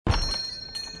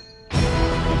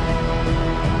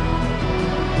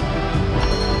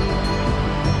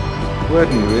Word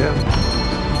New Year.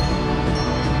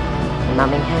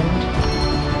 Numbing hand.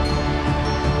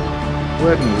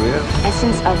 Word New Year.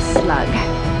 Essence of slug.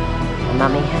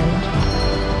 Numbing hand.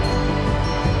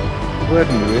 Word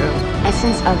New Year.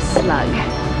 Essence of slug.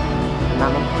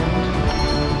 Numbing hand.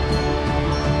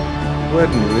 Word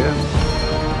New Year.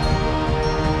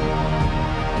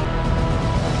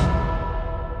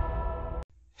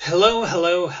 Hello,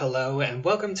 hello, hello, and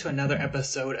welcome to another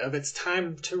episode of It's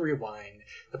Time to Rewind,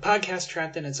 the podcast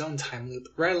trapped in its own time loop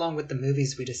right along with the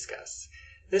movies we discuss.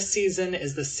 This season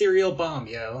is the serial bomb,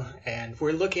 yo, and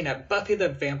we're looking at Buffy the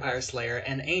Vampire Slayer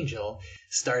and Angel,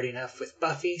 starting off with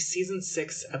Buffy Season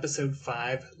 6, Episode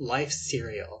 5, Life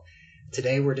Serial.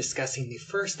 Today we're discussing the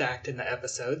first act in the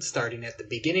episode, starting at the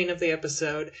beginning of the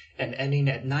episode and ending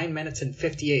at 9 minutes and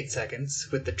 58 seconds,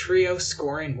 with the trio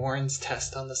scoring Warren's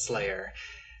test on the Slayer.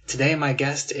 Today my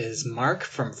guest is Mark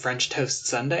from French Toast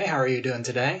Sunday. How are you doing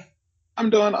today? I'm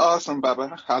doing awesome,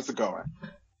 Bubba. How's it going?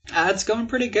 It's going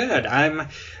pretty good. I'm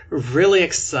really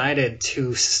excited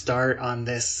to start on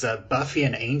this Buffy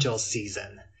and Angel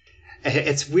season.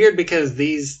 It's weird because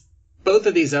both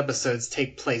of these episodes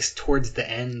take place towards the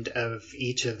end of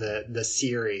each of the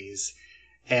series.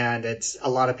 And it's a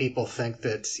lot of people think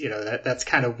that, that's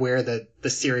kind of where the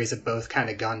series have both kind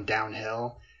of gone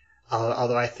downhill.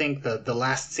 Although I think the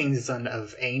last season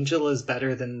of Angel is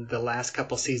better than the last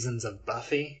couple seasons of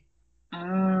Buffy.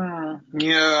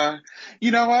 Yeah.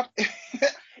 You know what?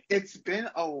 It's been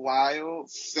a while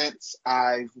since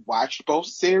I've watched both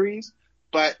series,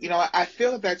 but I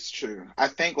feel that's true. I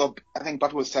think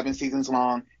Buffy was 7 seasons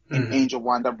long, and Angel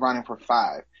wound up running for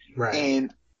 5. Right.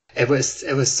 And it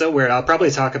was so weird. I'll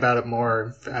probably talk about it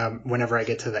more whenever I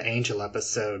get to the Angel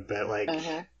episode, but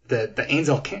the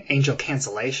Angel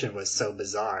cancellation was so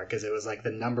bizarre because it was like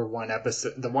the number one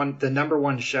episode, the number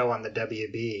one show on the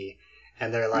WB,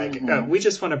 and they're like, oh, we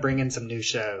just want to bring in some new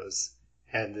shows,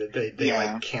 and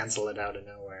they cancel it out of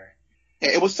nowhere.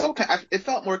 It was it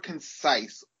felt more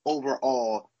concise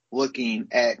overall looking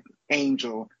at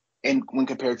Angel and when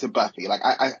compared to Buffy. Like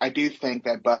I do think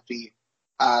that Buffy,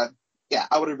 I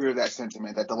would agree with that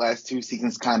sentiment that the last 2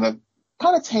 seasons kind of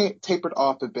tapered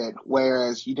off a bit,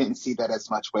 whereas you didn't see that as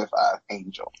much with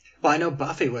Angel. Well, I know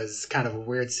Buffy was kind of a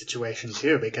weird situation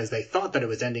too, because they thought that it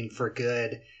was ending for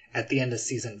good at the end of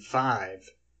season 5,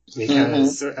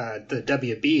 because the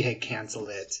WB had canceled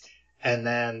it, and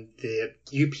then the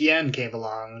UPN came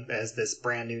along as this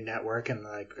brand new network, and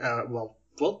like, well,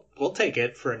 we'll take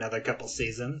it for another couple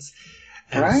seasons,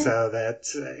 and right? So that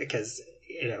because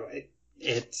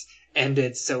it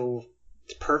ended so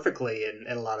perfectly in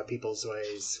a lot of people's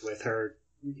ways with her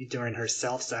doing her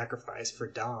self-sacrifice for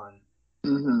Dawn.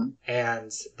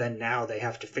 And then now they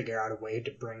have to figure out a way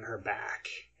to bring her back,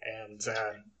 and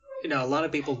a lot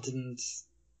of people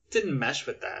didn't mesh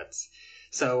with that.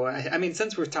 So I mean,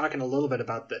 since we're talking a little bit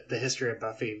about the history of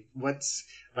Buffy,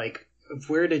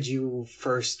 where did you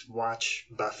first watch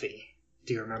Buffy?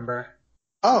 Do you remember?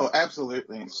 Oh,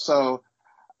 absolutely. So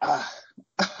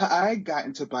I got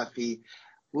into Buffy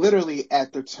literally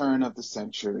at the turn of the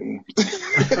century.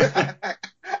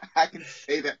 I can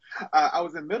say that. I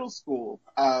was in middle school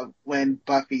when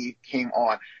Buffy came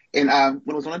on. And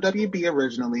when it was on WB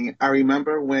originally, I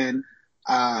remember when,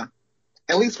 at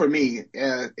least for me,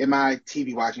 in my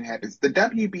TV watching habits, the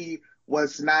WB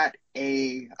was not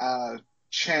a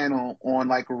channel on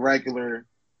like regular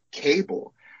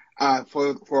cable.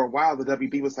 For a while, the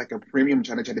WB was like a premium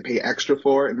channel that you had to pay extra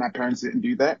for, and my parents didn't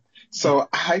do that. So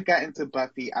I got into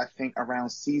Buffy, I think, around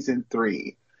season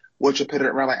 3, which would put it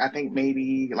around, I think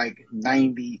maybe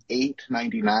 98,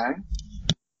 99.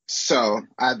 So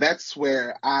that's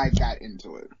where I got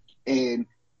into it. And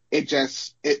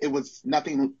it was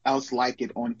nothing else like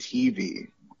it on TV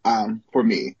for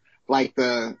me. Like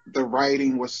the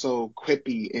writing was so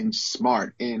quippy and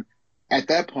smart, and at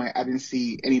that point, I didn't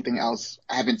see anything else.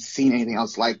 I haven't seen anything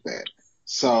else like that.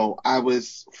 So I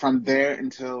was, from there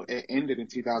until it ended in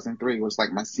 2003, it was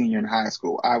like my senior in high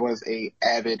school, I was a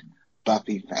avid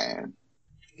Buffy fan.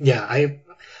 Yeah, I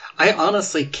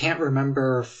honestly can't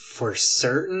remember for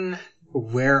certain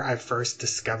where I first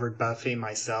discovered Buffy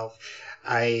myself.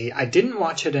 I didn't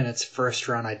watch it in its first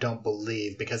run, I don't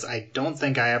believe, because I don't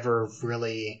think I ever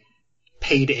really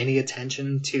paid any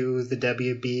attention to the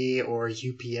WB or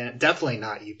UPN. Definitely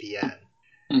not UPN.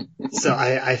 So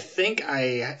I think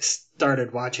I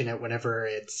started watching it whenever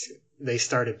they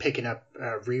started picking up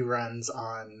reruns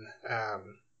on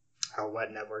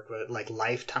what network was it? Like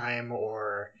Lifetime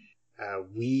or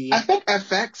We. I think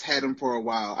FX had them for a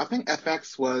while. I think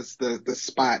FX was the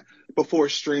spot before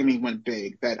streaming went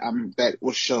big that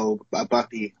will show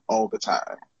Buffy all the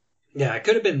time. Yeah, it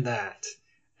could have been that.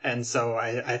 And so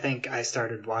I think I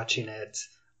started watching it,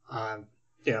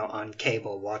 on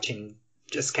cable,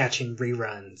 just catching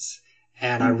reruns.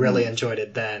 And I really enjoyed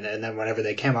it then. And then whenever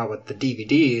they came out with the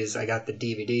DVDs, I got the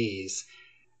DVDs.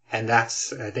 And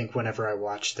that's, I think, whenever I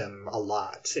watch them a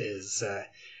lot is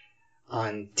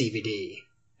on DVD.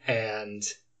 And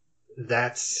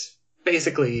that's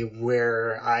basically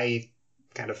where I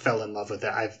kind of fell in love with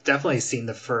it. I've definitely seen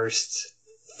the first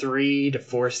 3 to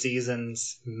 4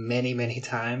 seasons many, many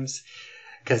times.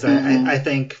 Because I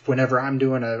think whenever I'm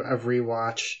doing a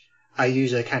rewatch, I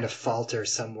usually kind of falter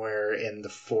somewhere in the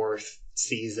 4th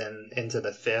season into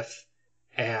the 5th.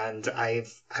 And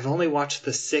I've only watched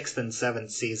the 6th and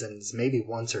 7th seasons maybe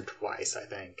once or twice, I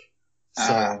think.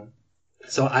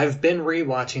 So I've been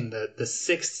rewatching the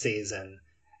 6th season,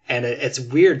 and it's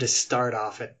weird to start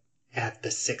off at the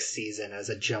 6th season as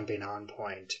a jumping on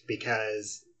point,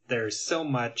 because there's so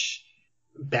much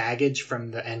baggage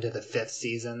from the end of the 5th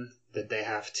season that they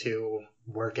have to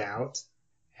work out.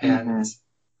 And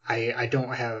I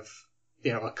don't have,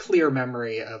 a clear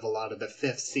memory of a lot of the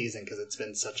 5th season because it's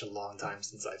been such a long time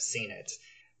since I've seen it.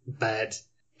 But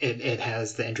it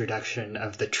has the introduction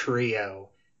of the trio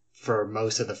for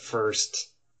most of the first,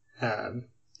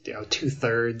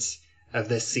 2/3 of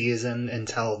this season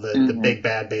until the big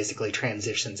bad basically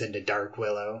transitions into Dark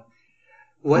Willow.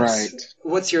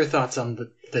 What's your thoughts on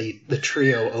the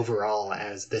trio overall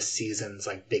as this season's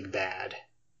like big bad?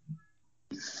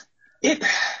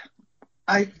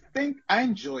 I think I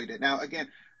enjoyed it. Now, again,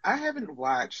 I haven't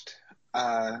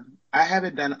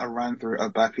done a run through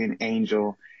of Buffy and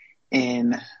Angel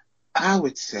in, I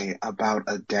would say, about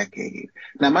a decade.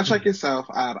 Now, much like yourself,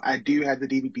 I do have the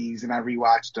DVDs and I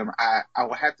rewatched them. I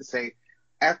will have to say,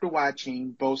 after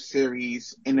watching both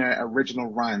series in their original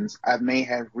runs, I may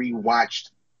have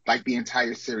rewatched like the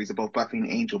entire series of both Buffy and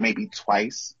Angel maybe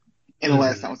twice. And the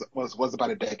last time was about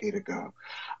a decade ago.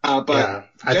 I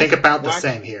think about the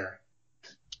same here.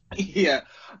 Yeah,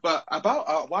 but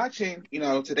about watching,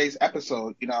 today's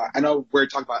episode, I know we're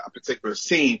talking about a particular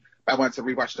scene, but I wanted to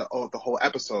rewatch the whole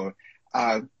episode.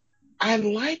 I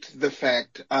liked the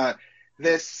fact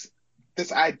this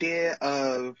idea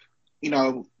of,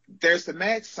 there's the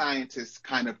mad scientist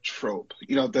kind of trope,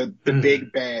 the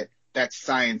big bad that's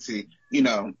sciencey,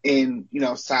 in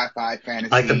sci-fi fantasy,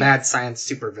 like the mad science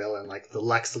supervillain, like the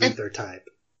Lex Luthor type.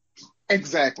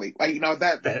 Exactly. Like,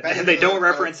 that and they don't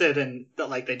reference it, and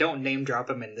they don't name drop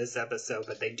him in this episode,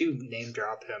 but they do name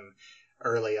drop him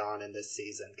early on in this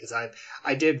season. Because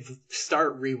I did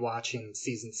start rewatching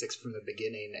season 6 from the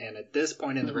beginning, and at this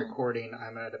point in the recording,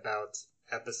 I'm at about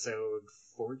episode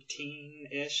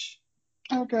 14-ish.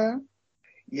 Okay.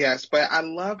 Yes, but I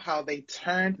love how they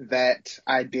turned that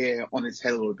idea on its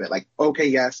head a little bit. Like, okay,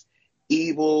 yes,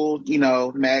 evil,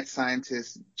 mad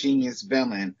scientist, genius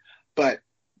villain, but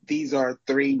these are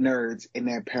 3 nerds in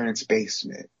their parents'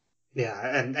 basement. Yeah,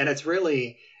 and it's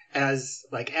really, as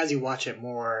you watch it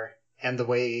more and the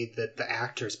way that the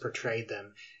actors portrayed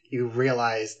them, you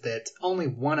realize that only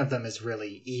one of them is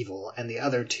really evil and the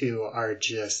other 2 are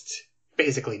just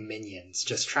basically minions,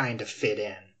 just trying to fit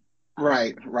in.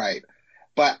 Right.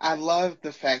 But I love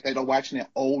the fact that I'm watching it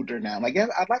older now. Like,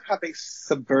 I like how they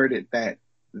subverted that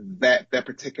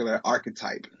particular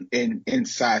archetype in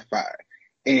sci-fi.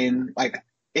 And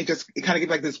it kind of gives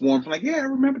like this warmth. Like, yeah, I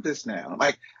remember this now.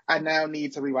 Like, I now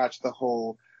need to rewatch the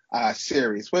whole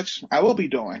series, which I will be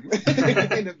doing in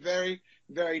the very,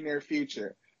 very near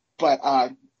future. But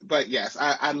yes,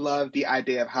 I love the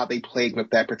idea of how they played with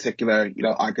that particular,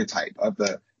 archetype of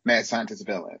the mad scientist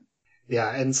villain. Yeah,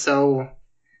 and so,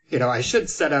 I should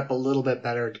set up a little bit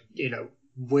better,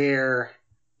 where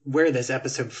this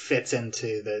episode fits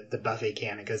into the Buffy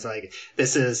canon, because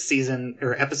this is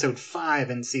episode 5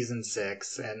 in season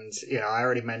 6, and I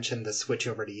already mentioned the switch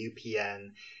over to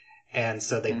UPN, and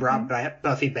so they brought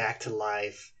Buffy back to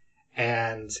life,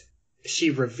 and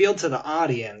she revealed to the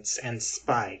audience and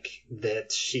Spike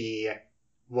that she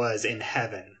was in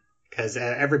heaven, because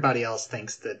everybody else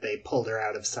thinks that they pulled her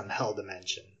out of some hell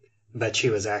dimension, but she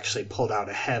was actually pulled out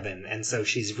of heaven, and so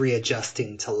she's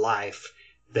readjusting to life.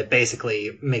 That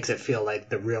basically makes it feel like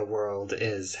the real world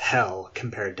is hell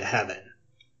compared to heaven.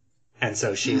 And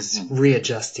so she's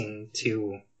readjusting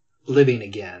to living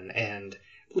again and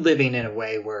living in a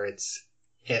way where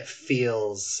it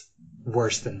feels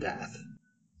worse than death.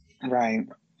 Right.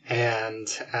 And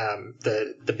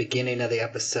the beginning of the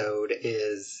episode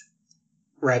is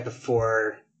right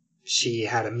before she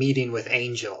had a meeting with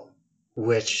Angel,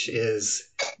 which is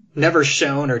never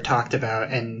shown or talked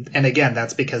about, and again,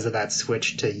 that's because of that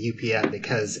switch to UPN,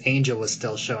 because Angel was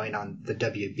still showing on the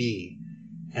WB,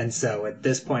 And so at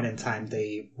this point in time,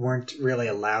 they weren't really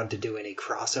allowed to do any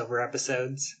crossover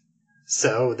episodes.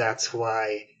 So that's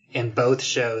why in both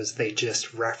shows, they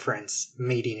just reference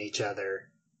meeting each other.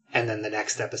 And then the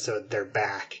next episode, they're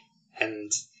back.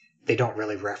 And they don't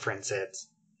really reference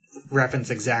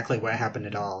exactly what happened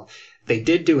at all. They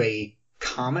did do a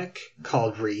comic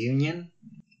called Reunion,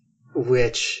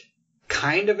 which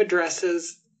kind of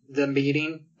addresses the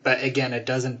meeting, but again, it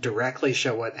doesn't directly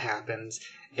show what happens.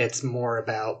 It's more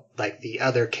about like the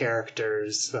other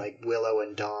characters, like Willow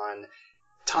and Dawn,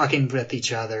 talking with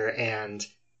each other and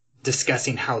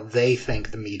discussing how they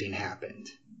think the meeting happened.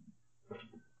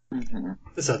 Mm-hmm.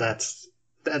 So that's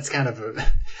kind of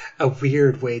a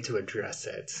weird way to address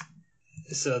it.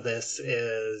 So this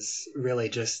is really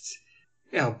just,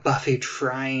 Buffy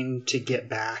trying to get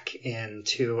back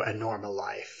into a normal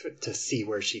life to see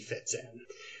where she fits in.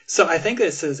 So I think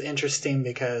this is interesting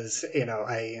because,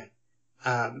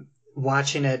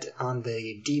 watching it on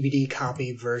the DVD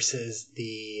copy versus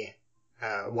the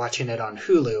watching it on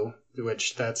Hulu,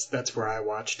 which that's where I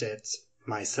watched it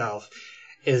myself,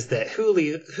 is that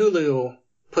Hulu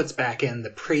puts back in the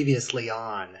previously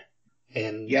on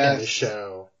in the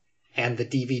show, and the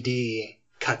DVD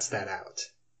cuts that out.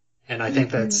 And I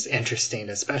think that's interesting,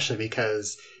 especially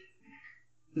because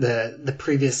the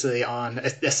previously on,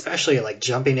 especially like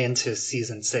jumping into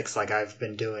season 6 like I've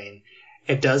been doing,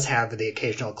 it does have the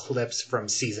occasional clips from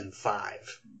season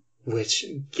 5, which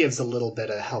gives a little bit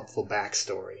of helpful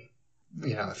backstory.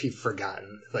 If you've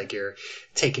forgotten, like you're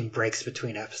taking breaks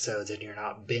between episodes and you're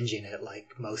not binging it like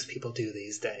most people do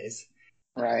these days.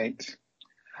 Right.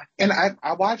 And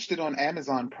I watched it on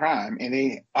Amazon Prime, and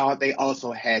they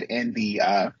also had in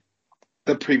the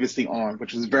previously on,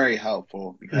 which was very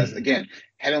helpful because again,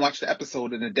 hadn't watched the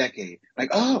episode in a decade. Like,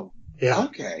 oh, yeah,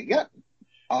 okay, yep,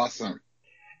 awesome.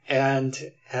 And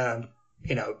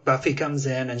Buffy comes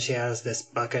in and she has this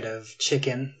bucket of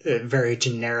chicken, a very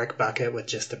generic bucket with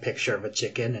just a picture of a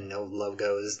chicken and no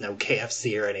logos, no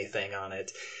KFC or anything on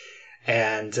it.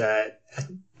 And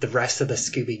the rest of the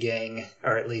Scooby Gang,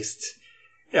 or at least,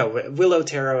 Willow,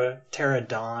 Tara,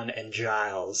 Dawn, and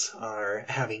Giles are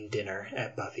having dinner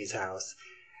at Buffy's house.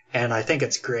 And I think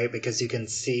it's great because you can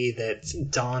see that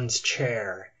Dawn's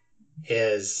chair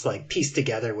is like pieced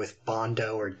together with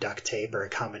Bondo or duct tape or a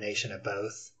combination of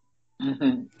both.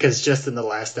 Because just in the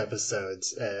last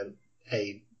episodes,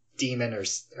 a demon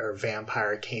or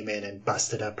vampire came in and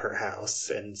busted up her house,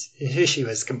 and she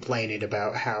was complaining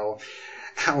about how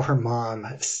her mom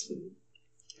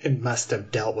must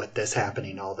have dealt with this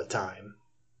happening all the time,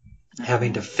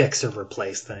 having to fix or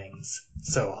replace things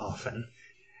so often.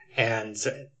 And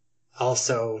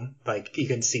also, like, you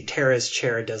can see Tara's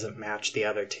chair doesn't match the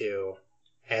other two,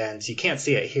 and you can't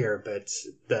see it here, but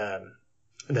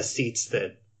the seats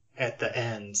that at the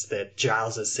ends that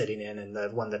Giles is sitting in and the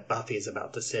one that Buffy is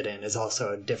about to sit in is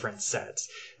also a different set.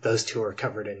 Those two are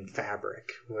covered in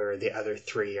fabric, where the other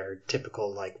three are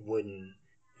typical, like, wooden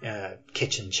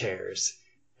kitchen chairs.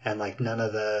 And, like, most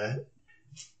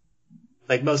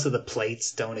of the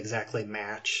plates don't exactly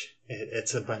match.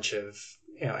 It's a bunch of,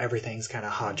 everything's kind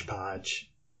of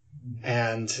hodgepodge.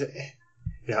 And,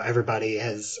 everybody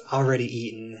has already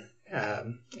eaten,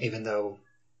 even though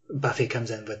Buffy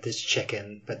comes in with this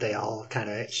chicken, but they all kind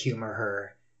of humor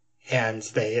her. And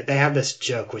they have this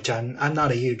joke, which I'm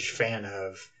not a huge fan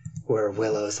of, where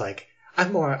Willow's like,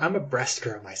 I'm a breast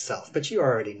girl myself, but you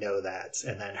already know that.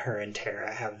 And then her and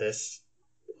Tara have this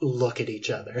look at each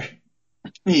other.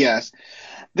 Yes.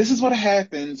 This is what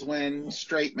happens when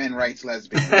straight men writes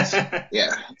lesbians.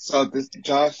 Yeah. So this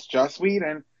Joss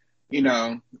Whedon, in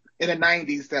the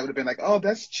 90s, that would have been like, oh,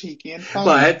 that's cheeky and fun.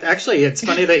 Well, actually, it's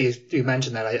funny that you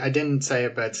mentioned that. I didn't say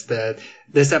it, but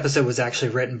this episode was actually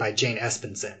written by Jane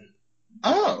Espenson.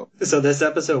 Oh. So this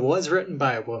episode was written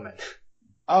by a woman.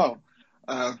 Oh.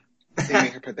 They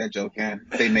made her put that joke in.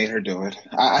 They made her do it.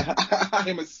 I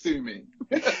am assuming.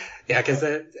 Yeah, because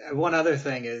one other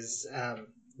thing is,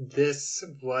 this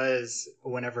was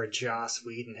whenever Joss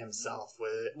Whedon himself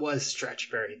was stretched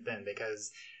very thin,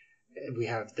 because we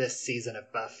have this season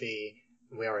of Buffy.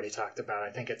 We already talked about,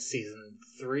 I think it's season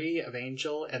 3 of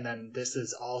Angel, and then this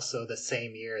is also the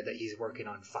same year that he's working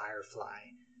on Firefly.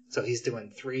 So he's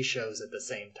doing 3 shows at the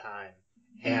same time.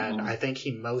 And I think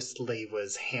he mostly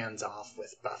was hands-off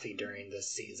with Buffy during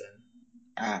this season.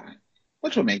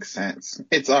 Which would make sense.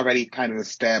 It's already kind of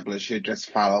established. You're just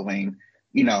following,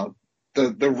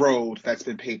 the road that's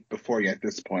been paved before you at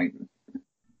this point.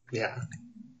 Yeah.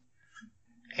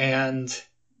 And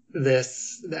the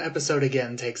episode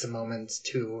again takes a moment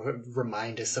to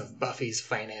remind us of Buffy's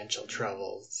financial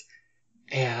troubles.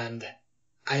 And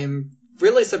I'm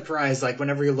really surprised, like,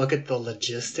 whenever you look at the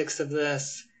logistics of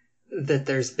this, that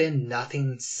there's been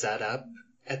nothing set up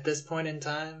at this point in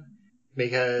time.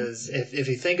 Because if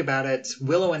you think about it,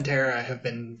 Willow and Tara have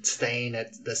been staying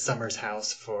at the Summers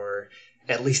house for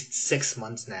at least 6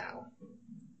 months now.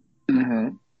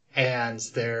 Mm-hmm. And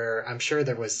I'm sure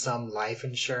there was some life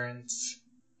insurance.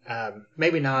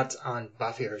 Maybe not on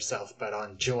Buffy herself, but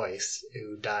on Joyce,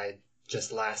 who died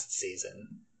just last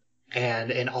season. And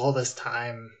in all this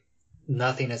time,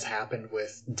 nothing has happened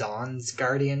with Dawn's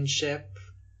guardianship.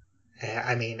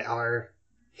 I mean,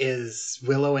 is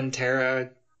Willow and Tara,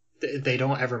 they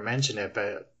don't ever mention it,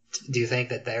 but do you think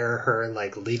that they're her,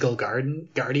 like, legal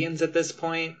guardians at this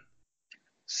point?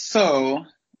 So,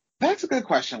 that's a good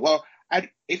question. Well,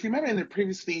 if you remember in the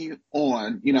previously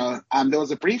on, there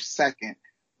was a brief second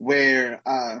where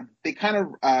they kind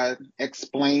of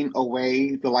explained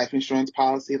away the life insurance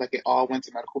policy, like it all went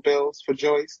to medical bills for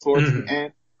Joyce towards the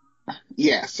end.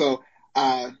 Yeah, so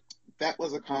that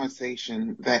was a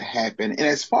conversation that happened. And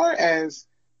as far as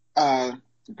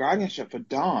guardianship for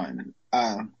Dawn,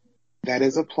 that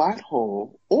is a plot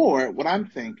hole. Or what I'm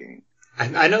thinking.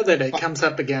 I know that it comes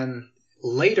up again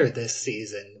later this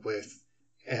season with,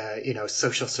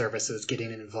 social services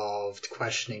getting involved,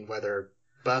 questioning whether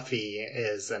Buffy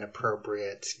is an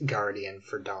appropriate guardian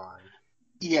for Dawn.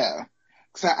 Yeah.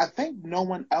 Because I think no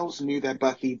one else knew that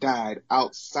Buffy died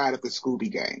outside of the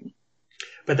Scooby Gang.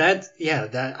 But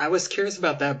I was curious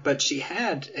about that, but she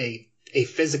had a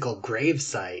physical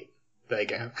gravesite.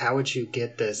 Like, how would you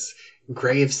get this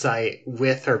gravesite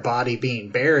with her body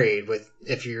being buried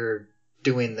if you're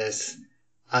doing this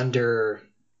under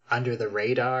the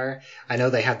radar? I know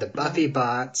they have the Buffy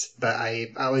bot, but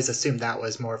I always assumed that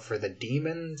was more for the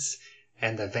demons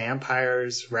and the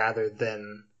vampires rather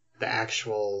than the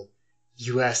actual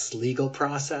U.S. legal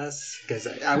process. Because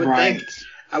I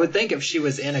would think if she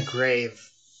was in a grave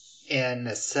in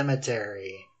a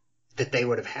cemetery, that they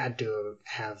would have had to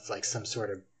have like some sort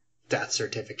of death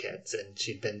certificates, and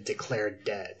she'd been declared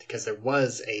dead because there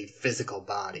was a physical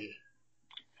body.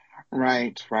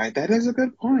 Right. That is a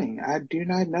good point. I do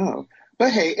not know.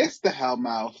 But hey, it's the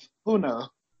Hellmouth. Who knows?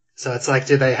 So it's like,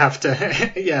 do they have to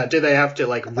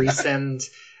like resend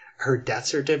her death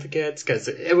certificates? Because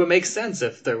it would make sense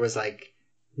if there was like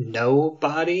no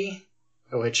body,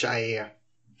 which like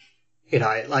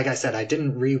I said, I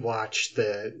didn't rewatch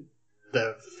the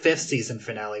 5th season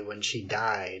finale when she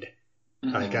died.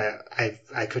 Mm-hmm. Like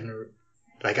I couldn't,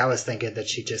 like I was thinking that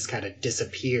she just kind of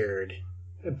disappeared,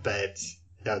 but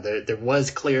no, there was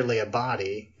clearly a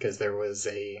body, because there was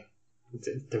the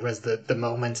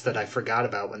moments that I forgot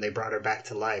about when they brought her back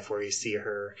to life, where you see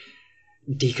her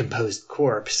decomposed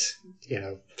corpse,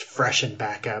 freshen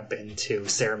back up into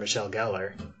Sarah Michelle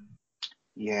Gellar.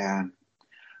 Yeah,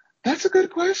 that's a good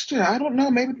question. I don't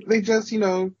know. Maybe they just,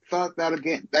 thought that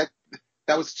again that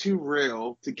was too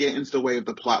real to get into the way of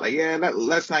the plot. Like, yeah,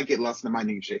 let's not get lost in the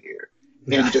minutia here,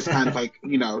 and just kind of like,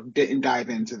 didn't dive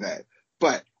into that.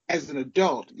 But as an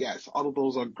adult, yes, all of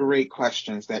those are great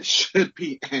questions that should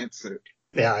be answered.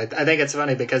 Yeah, I think it's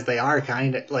funny because they are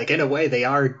kind of, like, in a way,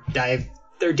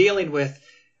 they're dealing with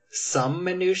some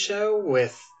minutia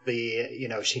with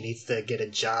the, she needs to get a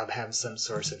job, have some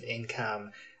source of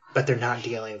income, but they're not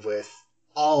dealing with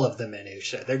all of the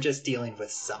minutia. They're just dealing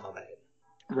with some of it.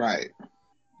 Right.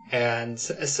 And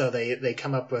so they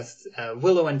come up with,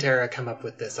 Willow and Tara come up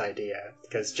with this idea,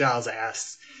 because Giles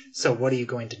asks, so what are you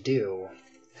going to do?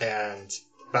 And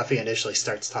Buffy initially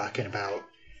starts talking about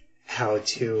how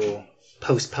to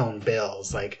postpone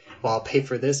bills. Like, well, I'll pay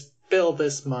for this bill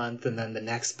this month, and then the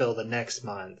next bill the next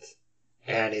month.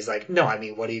 And he's like, no, I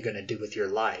mean, what are you going to do with your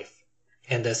life?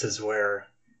 And this is where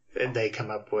they come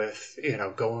up with,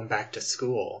 going back to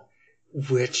school,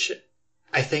 which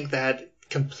I think that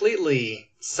completely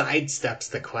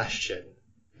sidesteps the question,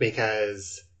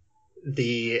 because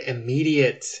the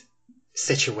immediate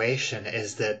situation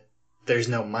is that there's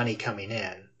no money coming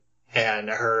in, and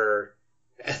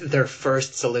their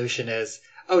first solution is,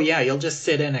 oh yeah, you'll just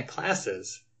sit in at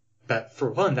classes. But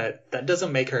for one, that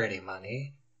doesn't make her any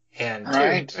money, and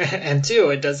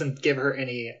two, it doesn't give her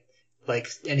any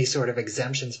sort of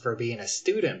exemptions for being a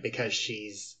student, because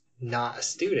she's not a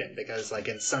student. Because like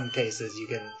in some cases you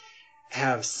can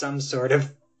have some sort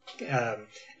of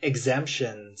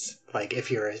exemptions, like if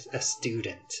you're a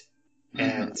student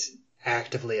and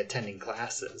actively attending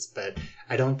classes, but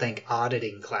I don't think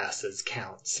auditing classes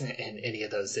counts in any of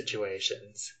those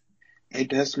situations. It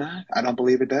does not. I don't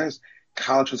believe it does.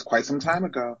 College was quite some time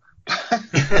ago.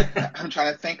 I'm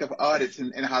trying to think of audits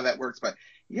and how that works, but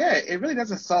yeah, it really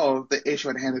doesn't solve the issue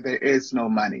at hand that there is no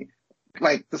money.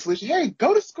 Like the solution, hey,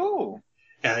 go to school.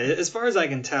 As far as I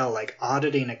can tell, like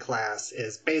auditing a class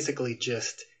is basically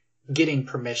just getting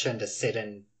permission to sit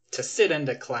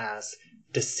into class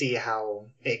to see how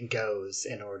it goes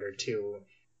in order to,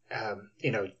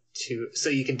 so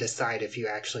you can decide if you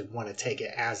actually want to take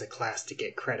it as a class to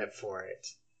get credit for it.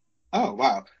 Oh,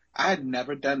 wow. I had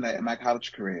never done that in my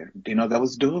college career. That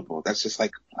was doable. That's just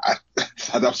like,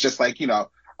 that was just like,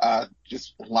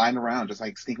 just lying around, just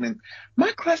like sneaking in.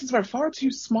 My classes were far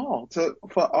too small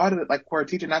for audit, like for a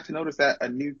teacher not to notice that a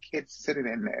new kid's sitting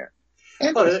in there.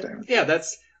 Interesting. Well,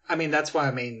 that's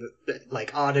why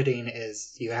like auditing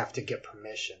is you have to get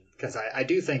permission, because I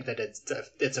do think that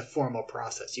it's a formal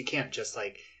process. You can't just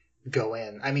like go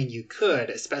in. I mean, you could,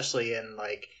 especially in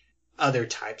like other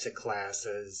types of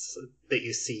classes that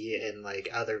you see in like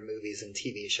other movies and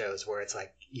TV shows where it's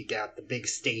like you got the big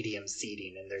stadium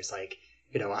seating and there's like,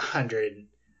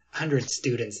 100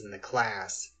 students in the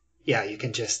class. Yeah, you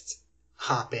can just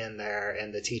hop in there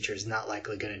and the teacher's not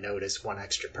likely going to notice one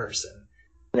extra person.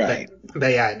 Right.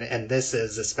 But yeah, and this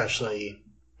is especially,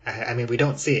 I mean, we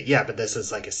don't see it yet, but this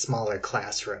is like a smaller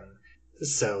classroom.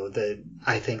 So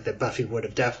I think that Buffy would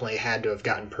have definitely had to have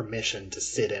gotten permission to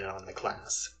sit in on the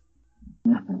class.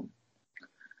 Mm-hmm.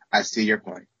 I see your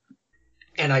point.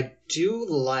 And I do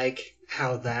like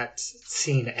how that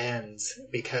scene ends,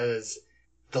 because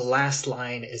the last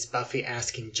line is Buffy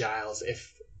asking Giles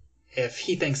if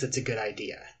he thinks it's a good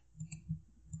idea.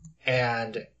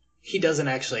 And he doesn't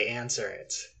actually answer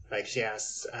it. Like she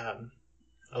asks,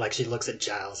 she looks at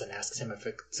Giles and asks him if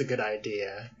it's a good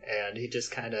idea, and he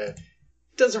just kind of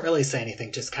doesn't really say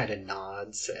anything, just kind of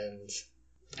nods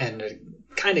and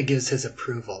kind of gives his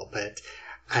approval. But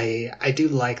I do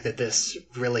like that this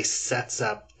really sets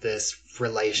up this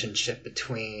relationship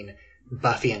between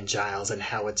Buffy and Giles and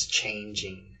how it's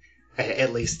changing,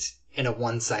 at least in a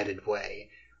one-sided way,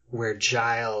 where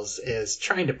Giles is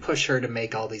trying to push her to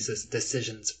make all these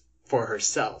decisions for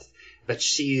herself, but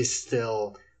she's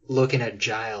still looking at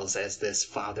Giles as this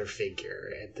father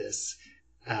figure and this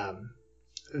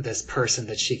person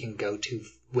that she can go to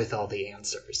with all the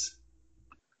answers.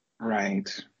 Right.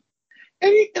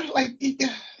 And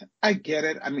I get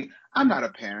it. I mean, I'm not a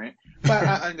parent, but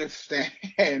I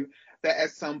understand that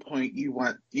at some point you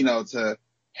want, to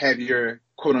have your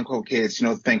quote unquote kids,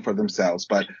 think for themselves.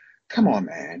 But come on,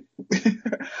 man.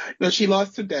 She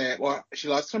lost her dad. Well, she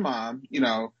lost her mom,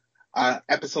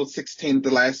 episode 16,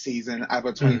 the last season out of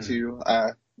a 22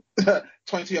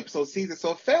 episode season.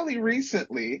 So fairly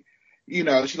recently, she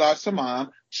lost her mom.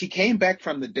 She came back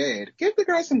from the dead. Give the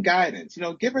girl some guidance,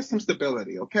 give her some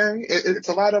stability. Okay.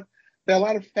 There are a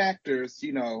lot of factors,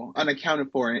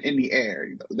 unaccounted for in the air.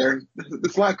 There's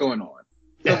a lot going on.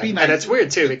 Yeah, nice, and it's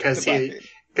weird too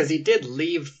because he did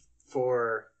leave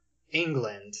for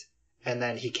England, and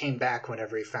then he came back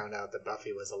whenever he found out that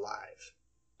Buffy was alive.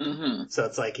 Mm-hmm. So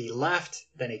it's like he left,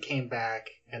 then he came back,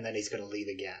 and then he's going to leave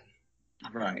again.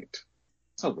 Right.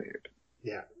 So weird.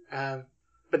 Yeah.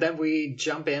 But then we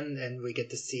jump in and we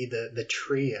get to see the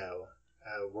trio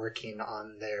working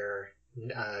on their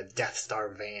Death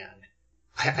Star van.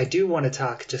 I do want to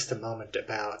talk just a moment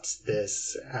about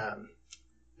this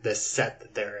set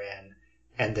that they're in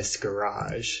and this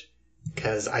garage,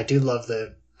 because I do love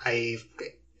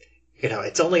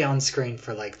it's only on screen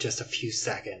for like just a few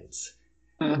seconds,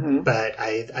 but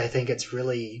I think it's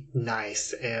really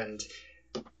nice, and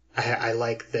I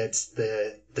like that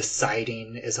the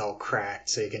siding is all cracked,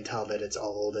 so you can tell that it's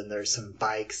old, and there's some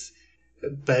bikes.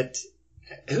 But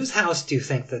whose house do you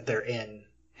think that they're in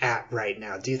at right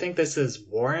now? Do you think this is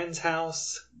Warren's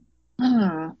house?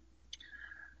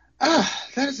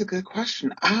 That is a good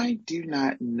question. I do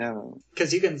not know.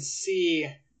 Because you can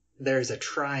see there's a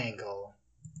triangle,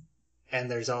 and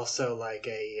there's also like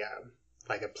a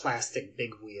plastic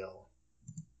big wheel.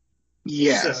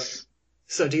 Yes.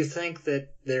 So do you think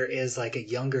that there is like a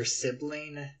younger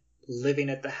sibling living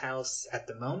at the house at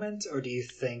the moment, or do you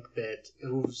think that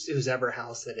whosever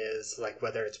house it is, like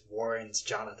whether it's Warren's,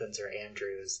 Jonathan's, or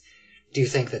Andrew's, do you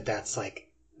think that that's like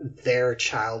their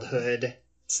childhood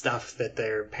stuff that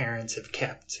their parents have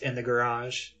kept in the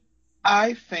garage?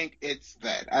 I think it's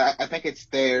that. I think it's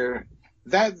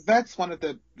that's one of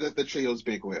the trio's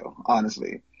big wheel,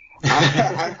 honestly.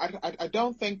 I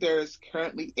don't think there's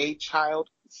currently a child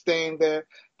staying there,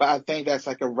 but I think that's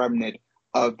like a remnant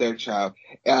of their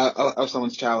of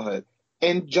someone's childhood.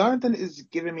 And Jonathan is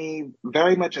giving me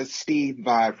very much a Steve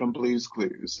vibe from Blue's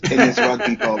Clues in his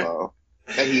rugby polo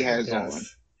that he has on.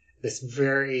 This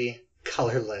very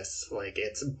colorless, like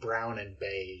it's brown and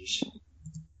beige.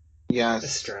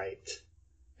 Yes. Striped.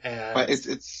 And... But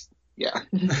it's yeah.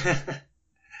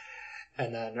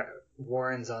 And then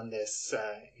Warren's on this,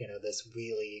 this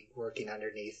wheelie working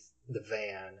underneath the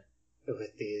van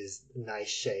with these nice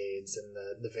shades, and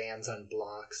the van's on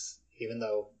blocks, even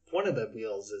though one of the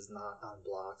wheels is not on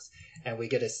blocks. And we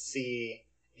get to see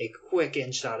a quick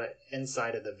inside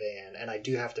of the van. And I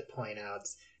do have to point out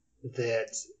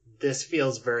that this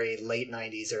feels very late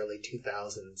 90s, early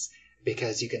 2000s,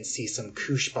 because you can see some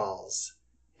koosh balls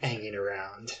hanging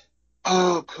around.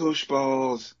 Oh, koosh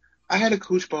balls. I had a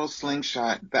koosh ball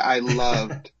slingshot that I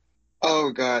loved.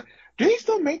 Oh, God. Do they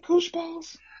still make koosh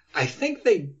balls? I think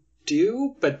they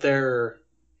do, but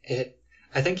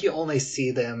I think you only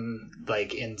see them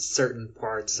like in certain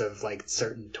parts of like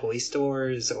certain toy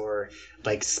stores or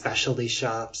like specialty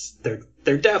shops.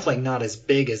 They're definitely not as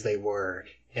big as they were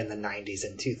in the 90s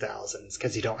and 2000s,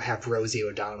 because you don't have Rosie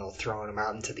O'Donnell throwing them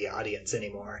out into the audience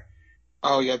anymore.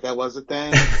 Oh, yeah, that was a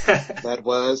thing. That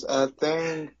was a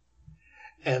thing.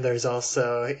 And there's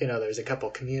also, there's a couple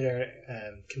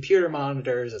computer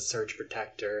monitors, a surge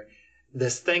protector.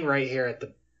 This thing right here at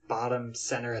the bottom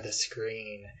center of the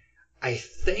screen, I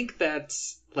think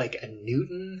that's like a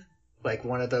Newton, like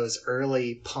one of those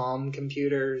early Palm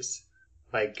computers.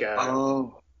 Like a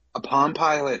Palm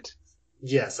Pilot.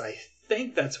 Yes, I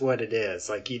think that's what it is.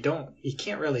 Like you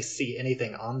can't really see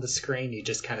anything on the screen. You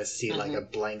just kind of see like a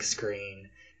blank screen.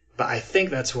 But I think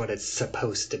that's what it's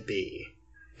supposed to be.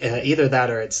 Either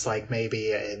that or it's like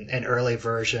maybe an early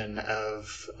version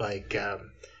of like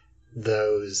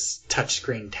those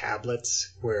touchscreen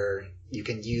tablets where you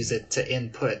can use it to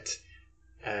input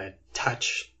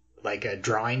touch, like a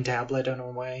drawing tablet in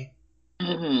a way.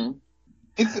 Mm-hmm.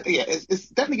 It's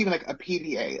definitely even like a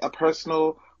PDA, a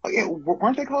personal.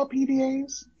 Weren't they called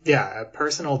PDAs? Yeah, a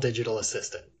personal digital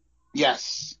assistant.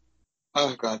 Yes.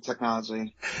 Oh god,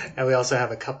 technology. And we also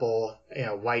have a couple,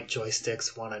 white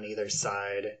joysticks, one on either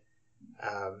side.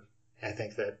 I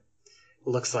think that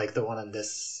looks like the one on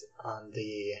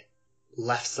the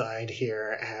left side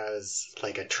here has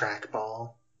like a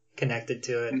trackball connected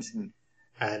to it. Mm-hmm.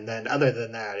 And then other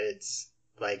than that, it's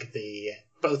like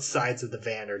both sides of the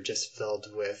van are just filled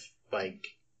with like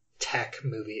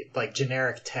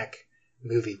generic tech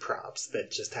movie props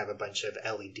that just have a bunch of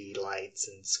LED lights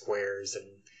and squares and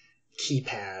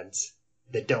keypads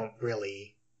that don't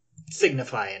really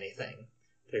signify anything.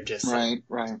 They're just right.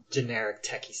 generic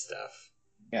techie stuff.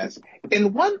 Yes.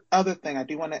 And one other thing I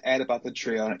do want to add about the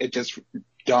trio, it just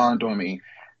dawned on me.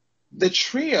 The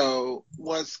trio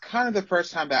was kind of the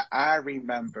first time that I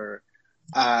remember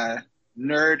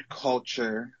nerd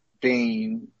culture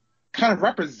being kind of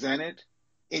represented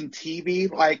in TV,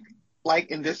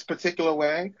 like in this particular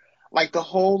way. Like the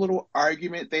whole little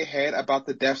argument they had about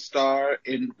the Death Star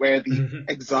and where the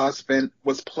exhaust vent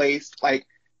was placed. Like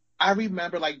I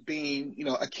remember like being,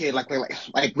 a kid, like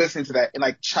listening to that and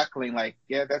like chuckling, like,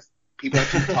 yeah, that's people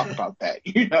actually talk about that,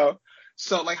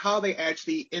 So like how they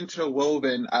actually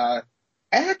interwoven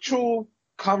actual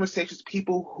conversations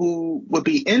people who would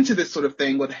be into this sort of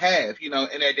thing would have, in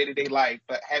their day-to-day life,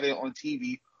 but having it on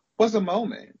TV was a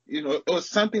moment. It was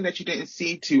something that you didn't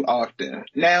see too often.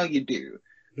 Now you do.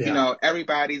 Yeah.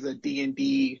 Everybody's a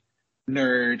D&D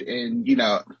nerd, and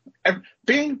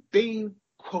being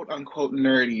quote unquote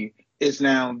nerdy is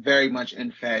now very much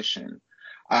in fashion.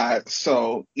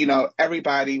 So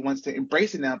everybody wants to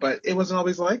embrace it now, but it wasn't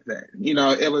always like that.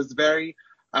 It was very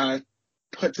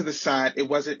put to the side. It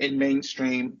wasn't in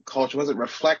mainstream culture. It wasn't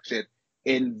reflected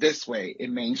in this way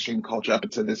in mainstream culture up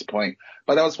until this point.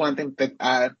 But that was one thing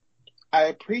that I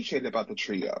appreciated about the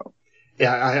trio.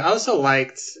 Yeah, I also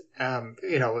liked,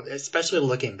 especially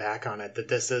looking back on it, that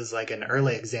this is like an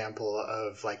early example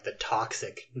of like the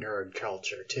toxic nerd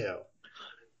culture too.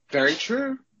 Very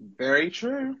true. Very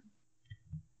true.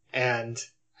 And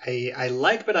I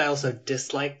like, but I also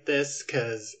dislike this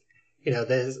because,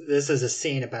 this is a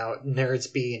scene about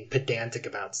nerds being pedantic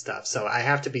about stuff. So I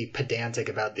have to be pedantic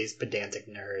about these pedantic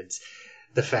nerds.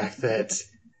 The fact that,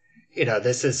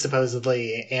 this is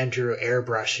supposedly Andrew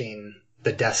airbrushing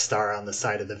the Death Star on the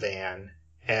side of the van,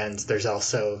 and there's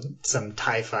also some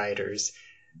TIE fighters,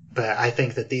 but I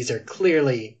think that these are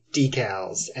clearly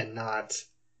decals and not.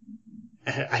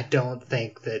 I don't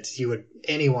think that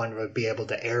anyone would be able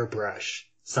to airbrush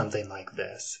something like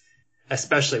this,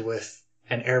 especially with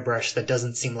an airbrush that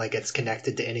doesn't seem like it's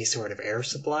connected to any sort of air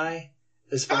supply,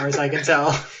 as far as I can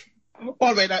tell.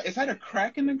 Well, wait, is that a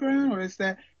crack in the ground, or is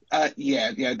that? That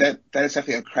is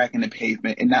definitely a crack in the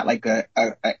pavement and not like a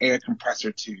air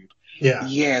compressor tube. Yeah.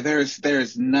 Yeah,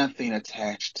 there's nothing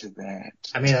attached to that.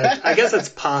 I mean, I guess it's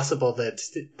possible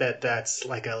that's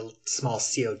like a small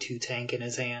CO2 tank in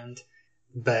his hand,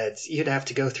 but you'd have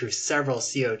to go through several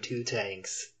CO2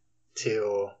 tanks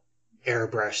to,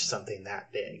 airbrush something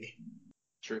that big.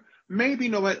 True. Maybe,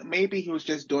 you know what? Maybe he was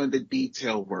just doing the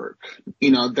detail work,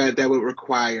 that would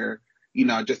require,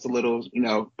 just a little,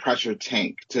 pressure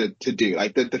tank to do,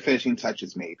 like the finishing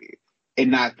touches maybe,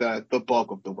 and not the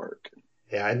bulk of the work.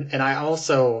 Yeah, and I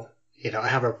also, I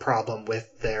have a problem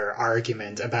with their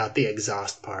argument about the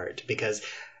exhaust part, because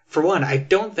for one, I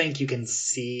don't think you can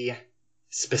see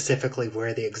specifically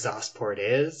where the exhaust port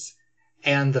is,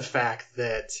 and the fact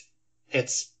that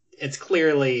it's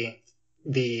clearly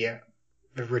the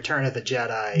Return of the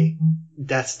Jedi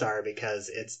Death Star because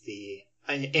it's the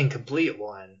incomplete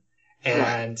one.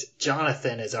 And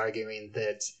Jonathan is arguing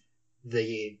that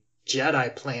the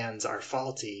Jedi plans are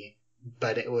faulty,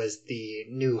 but it was the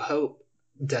New Hope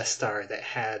Death Star that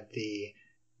had the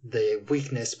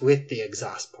weakness with the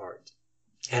exhaust port.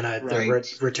 And the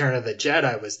Return of the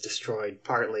Jedi was destroyed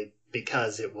partly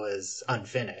because it was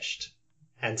unfinished.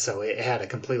 And so it had a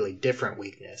completely different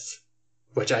weakness.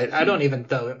 Which I don't even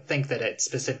think that it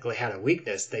specifically had a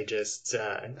weakness. They just,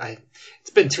 it's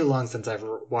been too long since I've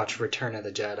watched Return of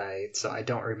the Jedi, so I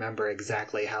don't remember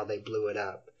exactly how they blew it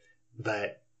up.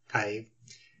 But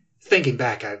thinking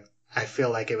back, I feel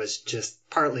like it was just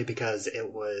partly because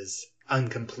it was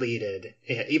uncompleted.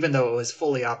 Even though it was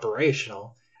fully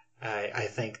operational, I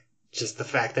think just the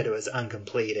fact that it was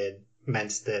uncompleted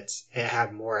meant that it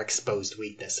had more exposed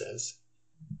weaknesses.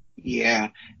 Yeah.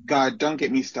 God, don't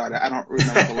get me started. I don't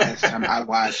remember the last time I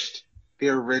watched the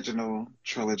original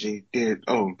trilogy.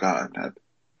 Oh, God.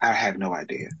 I have no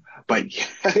idea. But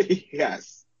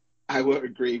yes, I would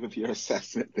agree with your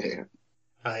assessment there.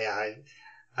 Yeah,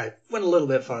 I went a little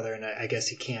bit farther, and I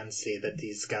guess you can see that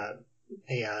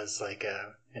he has like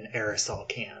an aerosol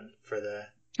can for the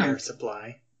air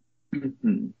supply.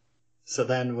 Mm-hmm. So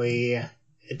then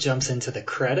it jumps into the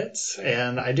credits,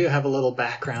 and I do have a little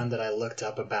background that I looked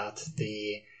up about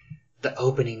the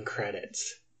opening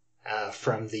credits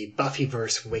from the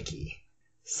Buffyverse wiki.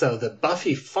 So the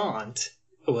Buffy font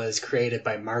was created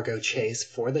by Margot Chase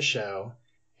for the show,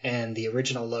 and the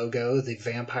original logo, the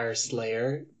Vampire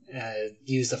Slayer,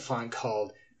 used a font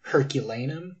called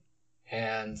Herculaneum,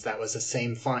 and that was the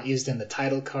same font used in the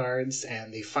title cards,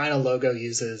 and the final logo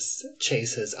uses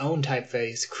Chase's own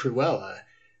typeface, Cruella,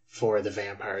 for the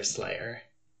Vampire Slayer.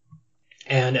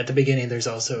 And at the beginning, there's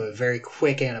also a very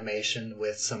quick animation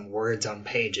with some words on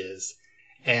pages.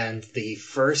 And the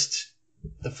first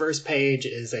page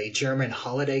is a German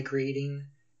holiday greeting.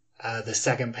 The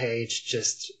second page,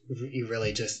 you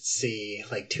really just see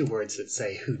like two words that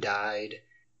say who died.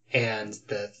 And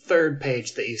the third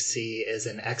page that you see is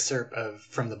an excerpt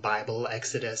from the Bible,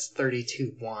 Exodus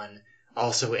 32:1,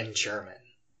 also in German.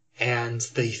 And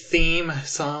the theme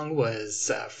song was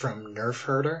from Nerf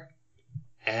Herder.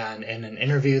 And in an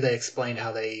interview, they explained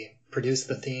how they produced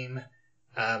the theme.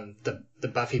 The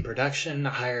Buffy production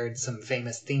hired some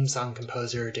famous theme song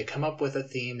composer to come up with a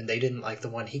theme, and they didn't like the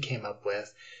one he came up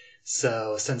with.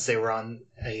 So since they were on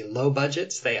a low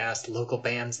budget, they asked local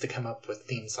bands to come up with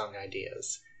theme song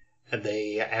ideas. And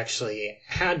they actually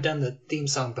had done the theme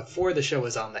song before the show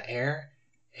was on the air.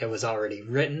 It was already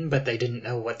written, but they didn't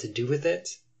know what to do with it.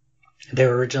 They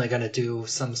were originally going to do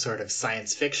some sort of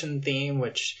science fiction theme,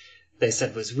 which they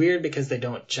said was weird because they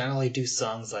don't generally do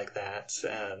songs like that.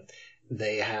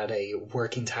 They had a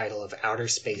working title of Outer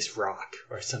Space Rock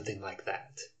or something like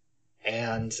that.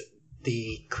 And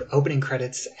the opening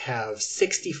credits have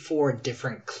 64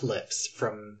 different clips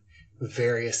from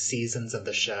various seasons of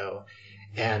the show.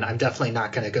 And I'm definitely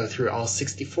not going to go through all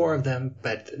 64 of them,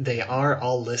 but they are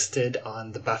all listed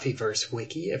on the Buffyverse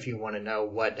wiki if you want to know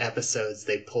what episodes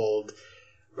they pulled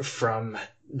from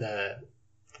the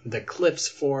clips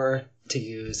for to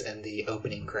use in the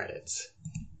opening credits.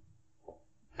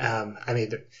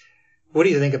 What do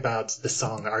you think about the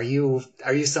song? Are you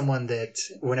someone that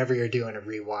whenever you're doing a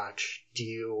rewatch,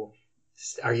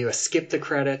 are you a skip the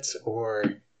credits or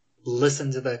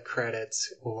listen to the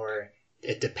credits, or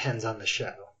it depends on the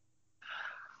show?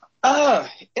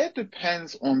 It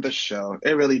depends on the show.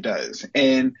 It really does.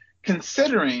 And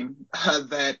considering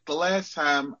that the last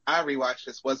time I rewatched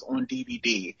this was on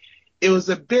DVD, it was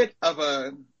a bit of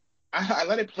I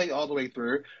let it play all the way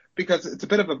through because it's a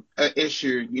bit of an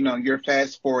issue. You're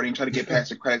fast forwarding, trying to get past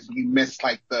the credits, and you miss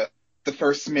like the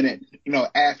first minute,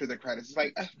 after the credits. It's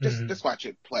like, just watch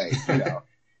it play,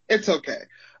 It's okay.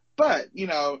 But,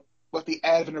 with the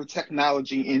advent of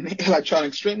technology in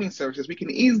electronic streaming services, we can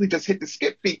easily just hit the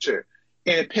skip feature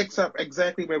and it picks up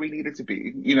exactly where we need it to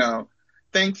be.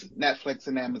 Thanks Netflix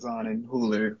and Amazon and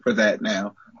Hulu for that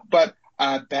now. But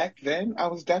back then, I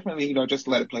was definitely, just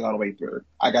let it play all the way through.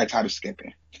 I got tired of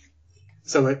skipping.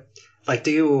 So Like,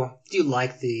 do you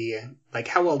like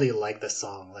how well do you like the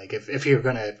song? Like, if you're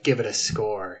gonna give it a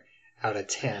score out of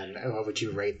 10, what would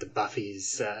you rate the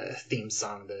Buffy's theme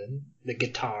song, the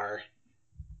guitar?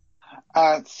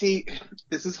 See,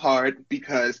 this is hard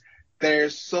because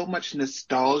there's so much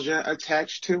nostalgia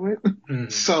attached to it.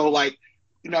 Mm. So, like,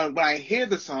 when I hear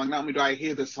the song, not only do I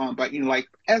hear the song, but, like,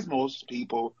 as most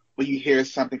people, when you hear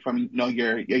something from,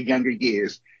 your younger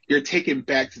years, you're taken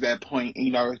back to that point, and,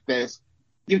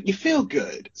 you feel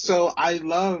good. So I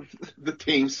love the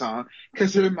theme song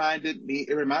because it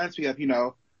reminds me of,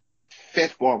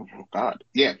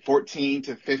 14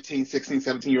 to 15, 16,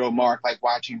 17-year-old Mark, like,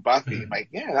 watching Buffy. Mm. Like,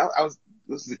 yeah,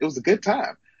 it was a good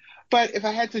time. But if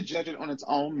I had to judge it on its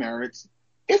own merits,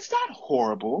 it's not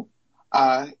horrible.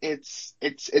 It's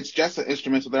just an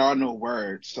instrumental. There are no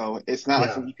words, so it's not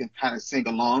like something you can kind of sing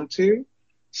along to.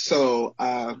 So,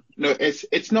 no,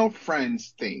 it's no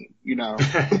Friends theme,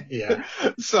 Yeah.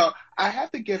 So I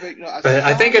have to give it, But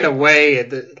I think in a way,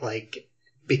 like,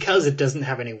 because it doesn't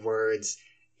have any words,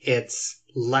 it's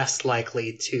less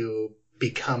likely to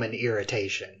become an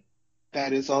irritation.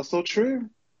 That is also true.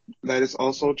 That is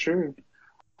also true.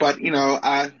 But,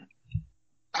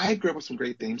 I grew up with some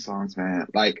great theme songs, man.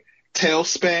 Like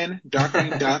Tailspin,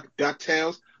 Darkwing Duck,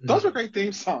 DuckTales. Those were great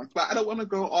theme songs. But I don't want to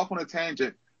go off on a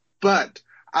tangent. But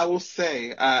I will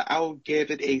say, I will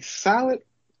give it a solid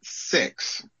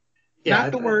 6. Yeah,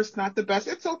 not the worst, not the best.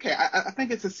 It's okay. I think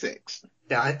it's a 6.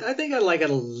 Yeah, I think I like it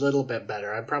a little bit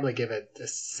better. I'd probably give it a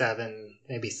 7,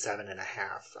 maybe 7.5.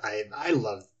 I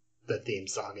love the theme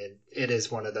song. It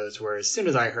is one of those where as soon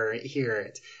as I hear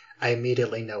it, I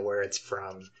immediately know where it's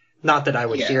from. Not that I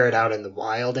would hear it out in the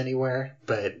wild anywhere,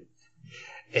 but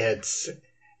it's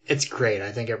great.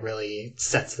 I think it really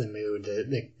sets the mood,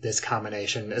 this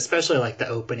combination, especially like the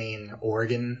opening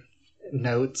organ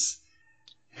notes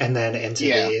and then into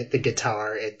the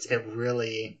guitar. It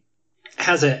really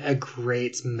has a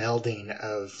great melding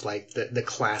of like the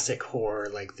classic horror,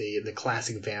 like the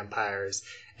classic vampires,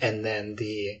 and then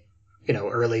the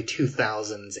early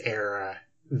 2000s era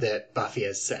that Buffy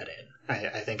is set in.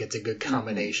 I think it's a good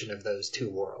combination of those two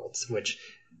worlds, which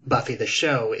Buffy the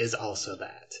show is also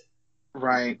that.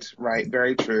 Right.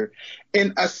 Very true.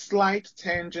 In a slight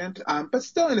tangent, but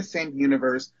still in the same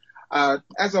universe,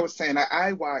 as I was saying,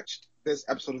 I watched this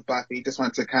episode of Buffy, just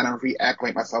wanted to kind of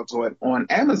reacclimate myself to it, on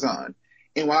Amazon.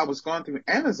 And while I was going through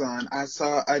Amazon, I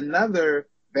saw another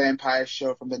vampire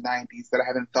show from the 90s that I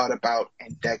haven't thought about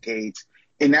in decades.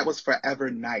 And that was Forever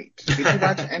Night. Did you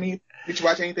watch anything? Did you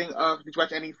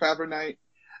watch any Forever Night?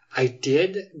 I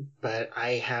did, but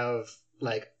I have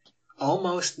like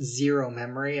almost zero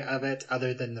memory of it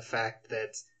other than the fact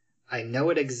that I know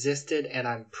it existed and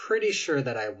I'm pretty sure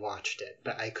that I watched it,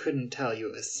 but I couldn't tell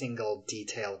you a single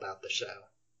detail about the show.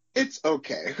 It's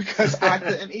okay, because I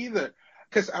couldn't either.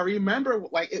 Because I remember,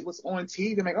 like, it was on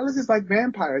TV. I'm like, oh, this is like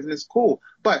vampires and it's cool.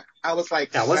 But I was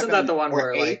like, now, wasn't that the one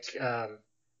where 8?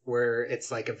 where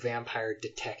it's like a vampire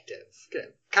detective,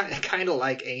 kind of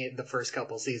like the first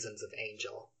couple seasons of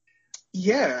Angel?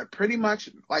 Yeah, pretty much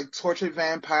like tortured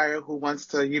vampire who wants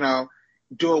to,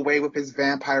 do away with his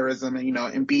vampirism and,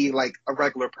 and be like a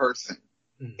regular person.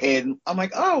 Mm. And I'm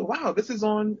like, oh, wow, this is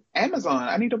on Amazon.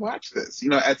 I need to watch this,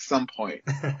 at some point.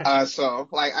 So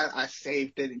like I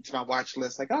saved it into my watch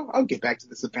list. Like, oh, I'll get back to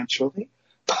this eventually.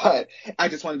 But I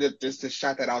just wanted to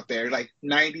shout that out there. Like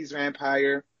 90s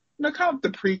vampire, kind of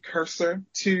the precursor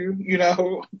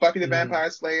to, Buffy the Vampire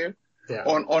Slayer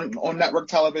on network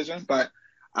television. But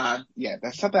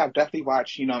that's something I'll definitely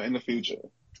watch, in the future.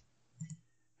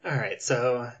 All right,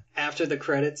 so after the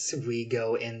credits, we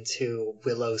go into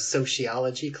Willow's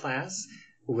sociology class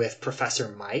with Professor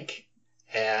Mike.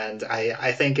 And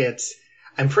I think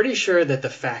I'm pretty sure that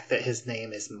the fact that his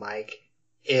name is Mike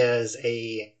is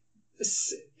a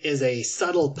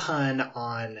subtle pun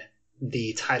on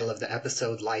the title of the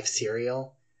episode, Life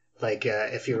Cereal. Like,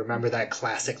 if you remember that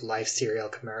classic Life Cereal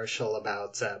commercial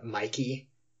about Mikey,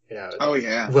 oh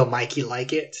yeah, will Mikey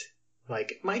like it?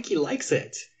 Like, Mikey likes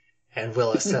it. And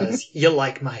Willow says, you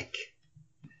like Mike.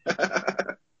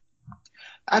 I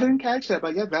didn't catch that,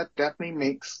 but yeah, that definitely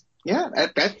makes,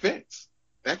 that fits.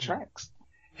 That tracks.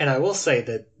 And I will say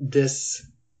that this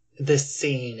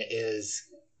scene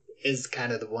is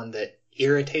kind of the one that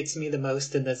irritates me the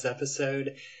most in this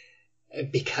episode,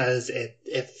 because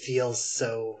it feels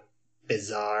so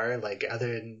bizarre. Like,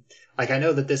 I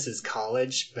know that this is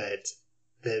college, but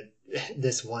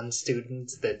this one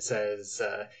student that says,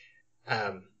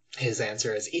 his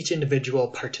answer is, each individual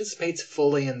participates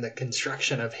fully in the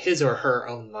construction of his or her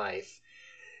own life.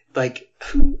 Like,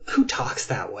 who talks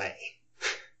that way?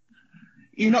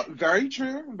 Very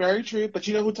true, very true. But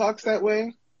you know who talks that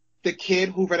way? the kid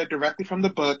who read it directly from the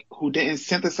book, who didn't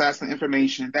synthesize the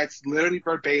information. That's literally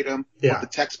verbatim Yeah. what the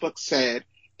textbook said.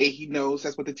 And he knows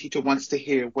that's what the teacher wants to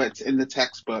hear, what's in the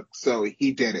textbook. So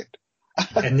he did it.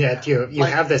 And yet you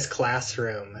Like- have this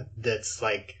classroom that's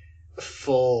like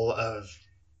full of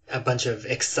a bunch of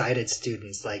excited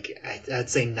students. Like I'd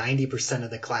say 90% of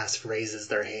the class raises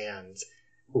their hands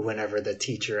whenever the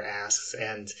teacher asks.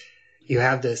 And you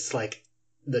have this like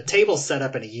the table's set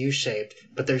up in a U-shaped,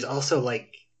 but there's also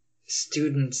like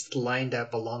students lined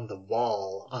up along the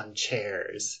wall on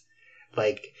chairs.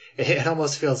 Like it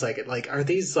almost feels like are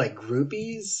these like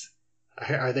groupies?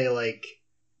 Are they like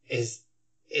is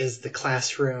the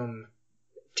classroom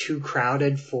too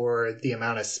crowded for the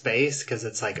amount of space because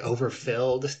it's like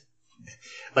overfilled?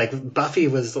 Like Buffy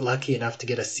was lucky enough to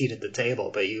get a seat at the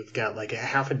table, but you've got like a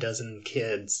half a dozen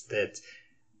kids that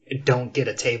don't get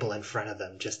a table in front of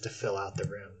them just to fill out the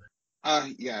room.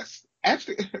 Yes.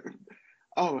 Actually,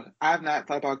 I've not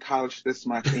thought about college this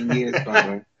much in years, by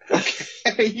the way.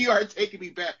 Okay, you are taking me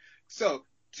back. So,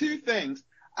 two things.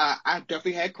 I've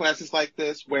definitely had classes like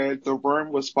this where the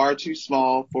room was far too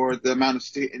small for the amount of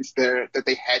students there that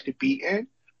they had to be in.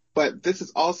 But this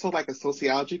is also like a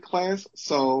sociology class.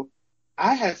 So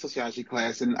I had a sociology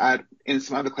class and in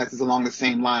some other classes along the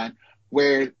same line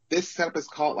where this setup is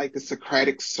called like the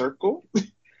Socratic Circle.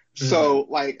 So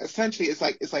like essentially it's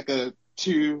like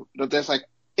there's like,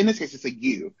 in this case it's a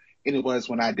U, and it was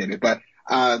when I did it. But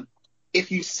if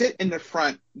you sit in the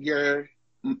front, you're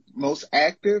most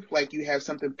active, like you have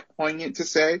something poignant to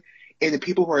say, and the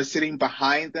people who are sitting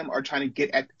behind them are trying to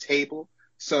get at the table.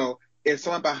 So if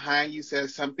someone behind you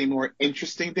says something more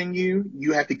interesting than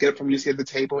you have to get up from your seat at the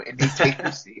table and they take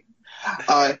your seat.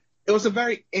 It was a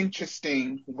very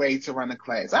interesting way to run a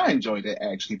class. I enjoyed it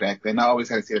actually back then. I always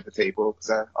had a seat at the table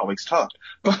because I always talked.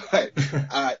 But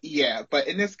but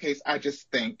in this case, I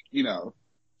just think,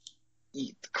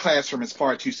 the classroom is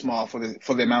far too small for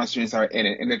the amount of students that are in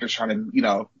it, and they're just trying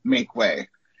to, make way.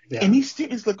 Yeah. And these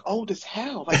students look old as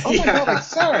hell. Like, oh my God, like,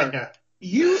 sir,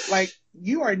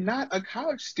 you are not a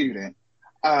college student.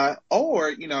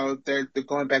 Or, they're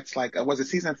going back to like, was it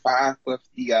season 5 with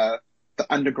the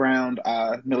underground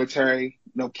military,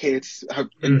 kids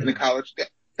in the college?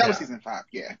 That was season 5,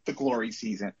 the glory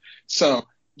season. So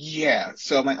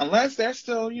I'm like, unless they're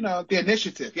still, the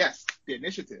initiative. Yes, the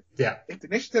initiative. Yeah. If the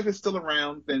initiative is still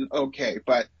around, then okay.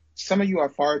 But some of you are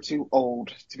far too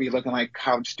old to be looking like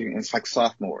college students, like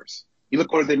sophomores. You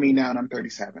look older than me now, and I'm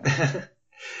 37.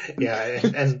 Yeah,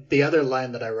 and the other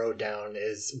line that I wrote down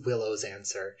is Willow's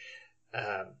answer.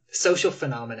 Social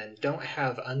phenomenon don't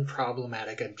have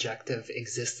unproblematic objective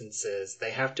existences.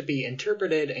 They have to be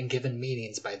interpreted and given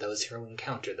meanings by those who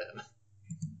encounter them.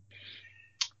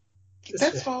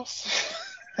 That's false.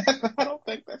 I don't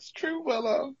think that's true,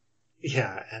 Willow.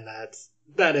 Yeah, and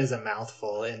that is a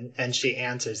mouthful, and she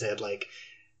answers it like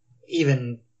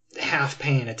even half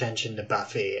paying attention to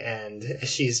Buffy, and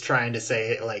she's trying to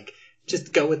say like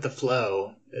just go with the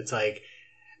flow. It's like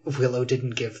Willow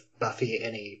didn't give Buffy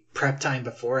any prep time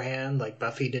beforehand. Like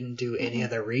Buffy didn't do any of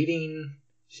the reading.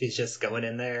 She's just going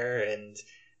in there, and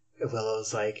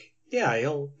Willow's like, yeah,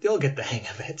 you'll get the hang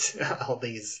of it. All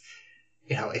these,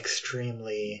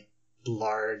 extremely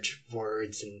large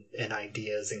words and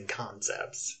ideas and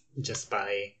concepts just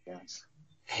by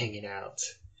hanging out.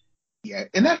 Yeah,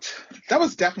 and that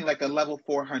was definitely like a level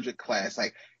 400 class.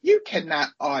 Like, you cannot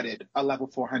audit a level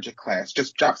 400 class.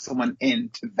 Just drop someone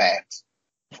into that.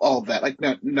 All that. Like,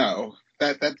 no.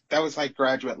 That was like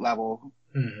graduate level.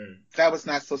 Mm-hmm. That was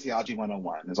not Sociology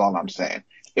 101, is all I'm saying.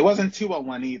 It wasn't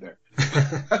 201 either.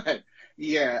 But,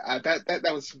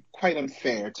 that was quite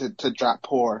unfair to drop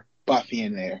poor Buffy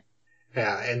in there.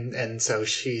 Yeah, and so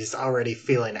she's already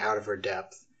feeling out of her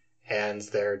depth, and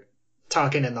they're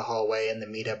talking in the hallway in the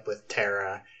meetup with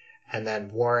Tara, and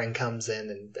then Warren comes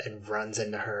in and runs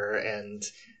into her and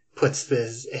puts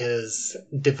his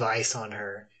device on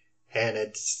her, and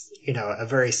it's, a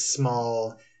very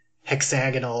small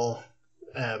hexagonal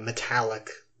metallic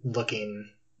looking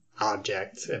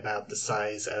object about the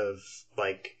size of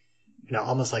like,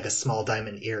 almost like a small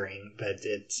diamond earring, but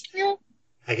it's,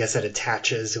 I guess it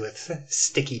attaches with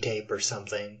sticky tape or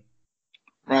something.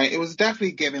 Right. It was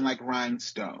definitely given like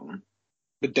rhinestone.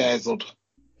 Bedazzled.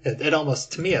 It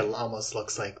almost, to me, it almost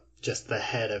looks like just the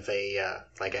head of a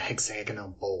hexagonal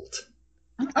bolt.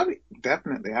 I mean,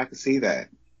 definitely. I can see that.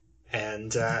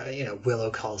 And,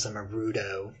 Willow calls him a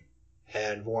rudo.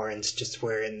 And Warren's just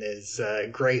wearing his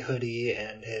gray hoodie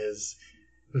and his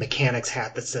mechanic's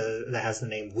hat that has the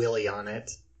name Willie on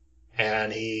it.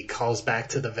 And he calls back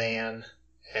to the van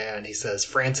and he says,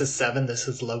 Francis 7, this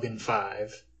is Logan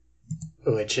 5,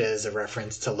 which is a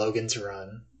reference to Logan's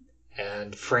Run.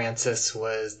 And Francis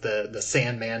was the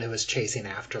Sandman who was chasing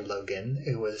after Logan,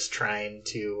 who was trying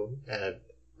to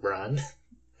run.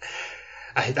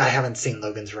 I haven't seen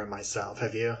Logan's Run myself.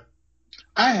 Have you?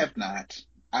 I have not.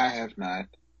 All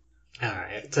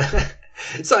right.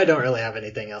 So I don't really have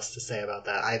anything else to say about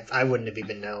that. I wouldn't have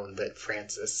even known that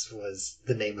Francis was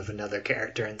the name of another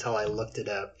character until I looked it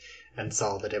up and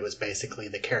saw that it was basically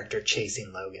the character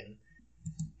chasing Logan.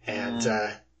 And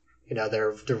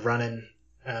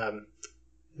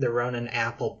they're running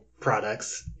Apple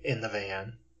products in the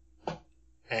van,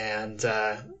 and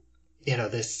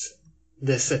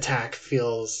this attack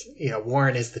feels,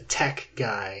 Warren is the tech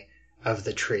guy of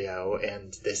the trio,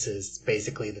 and this is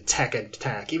basically the tech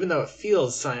attack, even though it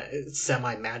feels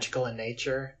semi-magical in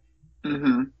nature.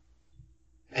 Mm-hmm.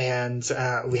 And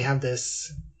we have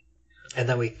this, and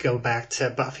then we go back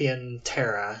to Buffy and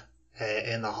Tara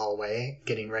in the hallway,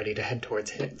 getting ready to head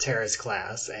towards Tara's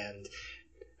class, and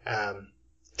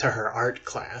to her art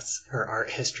class, her art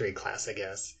history class, I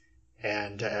guess.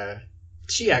 And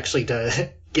she actually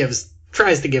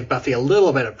tries to give Buffy a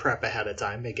little bit of prep ahead of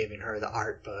time by giving her the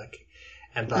art book.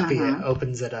 And Buffy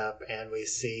opens it up, and we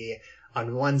see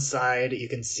on one side, you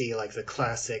can see like the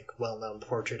classic well-known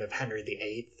portrait of Henry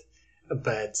VIII,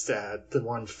 but the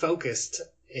one focused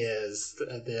is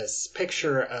this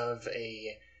picture of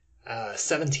a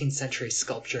 17th century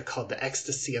sculpture called the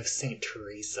Ecstasy of Saint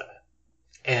Teresa.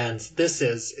 And this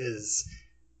is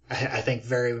I think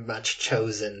very much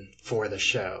chosen for the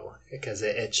show, because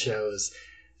it shows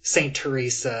Saint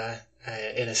Teresa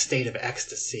in a state of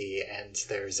ecstasy, and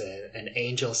there's an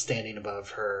angel standing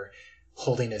above her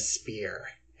holding a spear.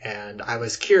 And I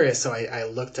was curious, so I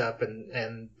looked up,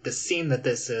 and the scene that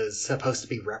this is supposed to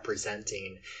be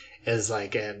representing is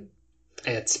like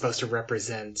it's supposed to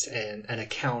represent an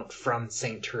account from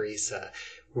Saint Teresa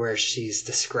where she's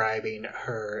describing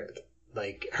her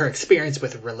experience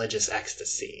with religious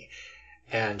ecstasy.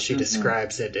 And she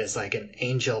describes it as like an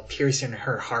angel piercing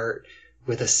her heart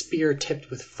with a spear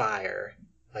tipped with fire,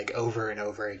 like over and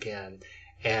over again.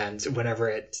 And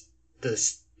whenever the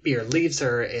spear leaves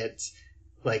her, it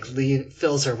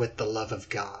fills her with the love of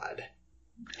God.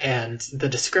 And the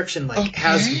description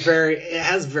has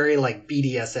very like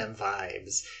BDSM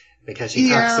vibes, because she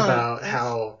talks about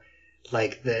how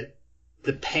like the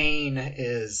pain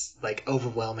is like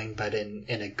overwhelming, but in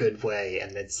a good way,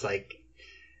 and it's like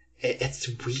it's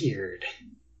weird.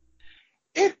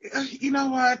 You know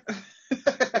what?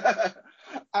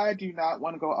 I do not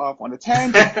want to go off on a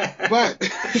tangent, but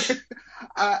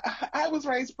I was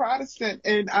raised Protestant,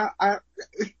 and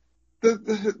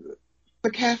the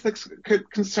Catholics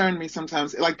could concern me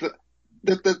sometimes. Like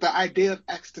the idea of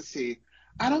ecstasy.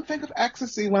 I don't think of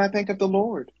ecstasy when I think of the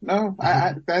Lord. No,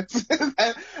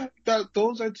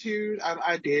 those are two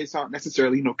ideas aren't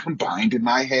necessarily combined in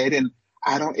my head, and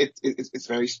I don't. It's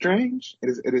very strange.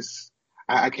 It is.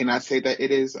 I cannot say that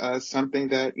it is something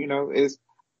that is.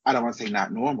 I don't want to say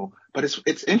not normal, but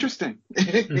it's interesting.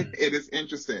 It is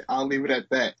interesting. I'll leave it at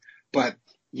that. But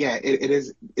yeah, it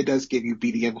is. It does give you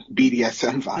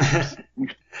BDSM vibes.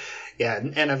 Yeah,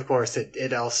 and of course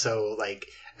it also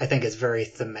I think is very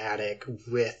thematic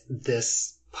with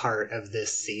this part of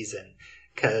this season,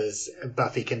 because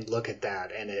Buffy can look at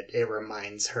that and it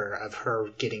reminds her of her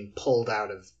getting pulled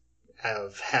out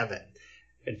of heaven,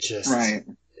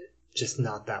 just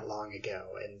not that long ago,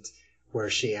 and where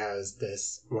she has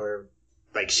this, where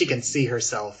she can see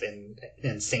herself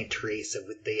in Saint Teresa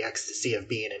with the ecstasy of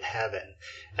being in heaven,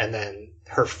 and then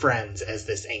her friends as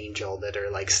this angel that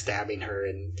are stabbing her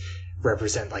and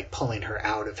represent pulling her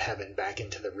out of heaven back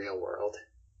into the real world.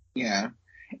 Yeah.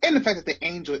 And the fact that the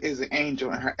angel is an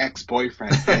angel and her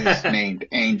ex-boyfriend is named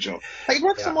Angel. It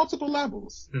works on multiple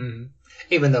levels. Mm-hmm.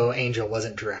 Even though Angel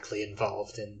wasn't directly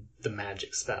involved in the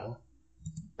magic spell.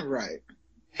 Right.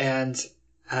 And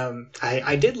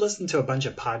I did listen to a bunch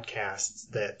of podcasts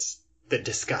that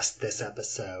discussed this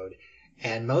episode,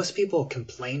 and most people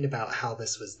complained about how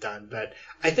this was done, but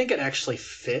I think it actually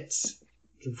fits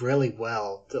really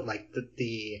well.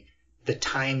 The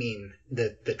timing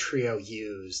that the trio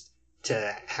used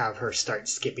to have her start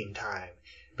skipping time,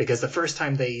 because the first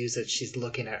time they use it, she's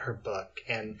looking at her book,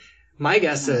 and my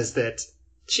guess is that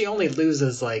she only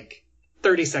loses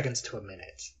 30 seconds to a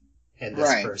minute in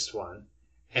this first one.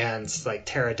 And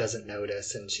Tara doesn't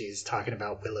notice, and she's talking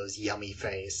about Willow's yummy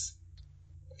face.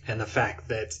 And the fact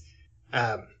that,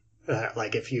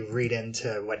 if you read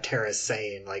into what Tara's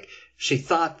saying, she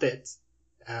thought that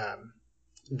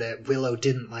Willow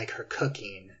didn't like her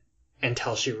cooking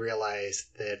until she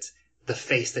realized that the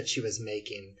face that she was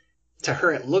making to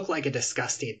her it looked like a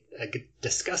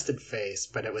disgusted face,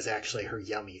 but it was actually her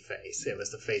yummy face. It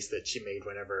was the face that she made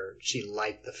whenever she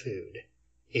liked the food,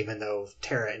 even though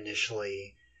Tara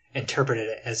initially interpreted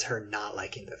it as her not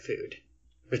liking the food.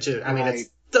 Which is, I mean, it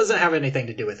doesn't have anything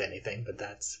to do with anything, but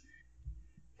that's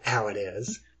how it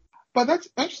is. But that's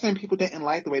interesting. People didn't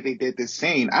like the way they did this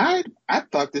scene. I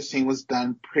thought this scene was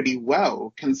done pretty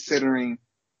well, considering,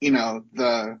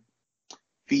 the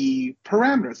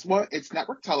parameters. Well, it's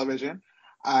network television.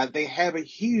 They have a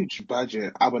huge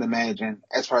budget, I would imagine,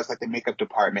 as far as like the makeup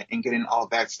department and getting all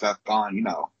that stuff gone,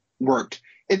 worked.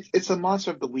 It's a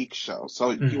Monster of the Week show,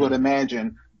 so you would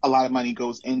imagine a lot of money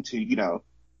goes into,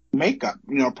 makeup,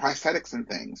 prosthetics and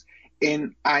things.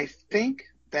 And I think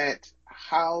that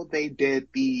how they did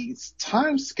the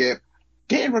time skip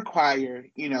didn't require,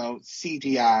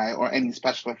 CGI or any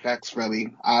special effects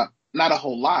really. Not a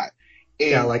whole lot.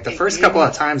 Like the first couple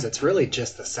of times, it's really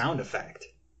just the sound effect.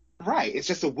 Right. It's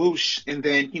just a whoosh and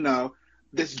then,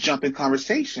 this jump in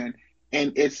conversation.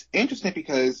 And it's interesting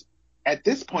because at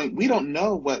this point, we don't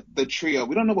know what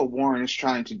Warren is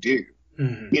trying to do.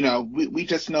 Mm-hmm. We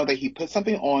just know that he put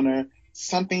something on her.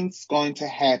 Something's going to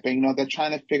happen. They're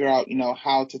trying to figure out,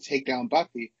 how to take down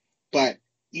Buffy. But,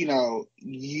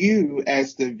 you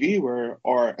as the viewer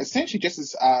are essentially just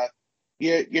as,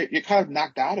 you're kind of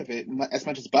knocked out of it as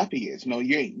much as Buffy is.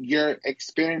 You're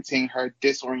experiencing her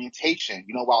disorientation,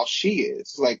 while she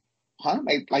is like, huh?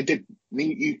 Like did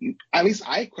you at least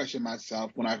I questioned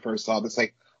myself when I first saw this,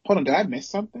 like, hold on, did I miss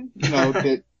something?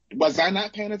 Was I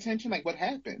not paying attention? Like, what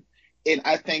happened? And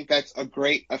I think that's a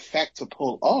great effect to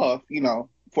pull off,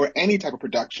 for any type of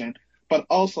production, but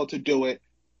also to do it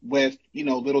with,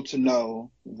 little to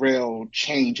no real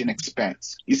change in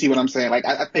expense. You see what I'm saying? Like,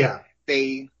 I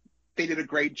think they did a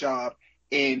great job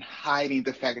in hiding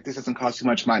the fact that this doesn't cost too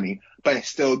much money, but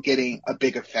still getting a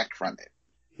big effect from it.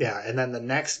 Yeah, and then the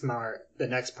next part,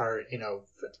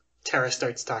 Tara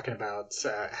starts talking about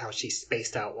how she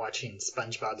spaced out watching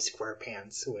SpongeBob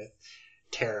SquarePants with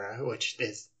Tara, which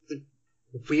is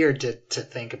weird to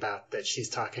think about, that she's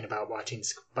talking about watching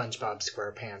SpongeBob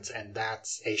SquarePants, and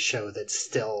that's a show that's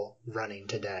still running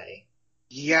today.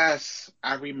 Yes,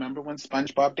 I remember when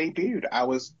SpongeBob debuted. I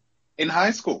was in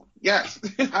high school. Yes,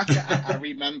 I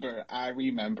remember.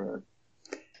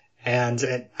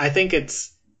 And I think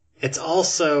it's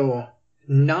also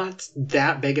not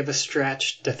that big of a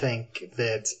stretch to think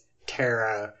that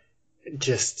Tara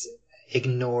just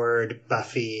ignored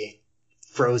Buffy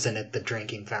frozen at the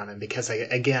drinking fountain, because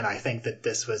I think that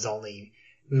this was only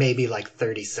maybe like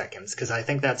 30 seconds, because I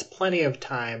think that's plenty of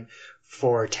time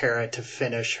for Tara to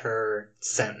finish her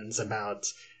sentence about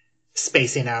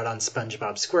spacing out on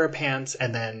SpongeBob SquarePants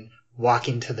and then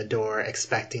walking to the door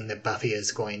expecting that Buffy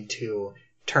is going to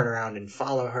turn around and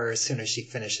follow her as soon as she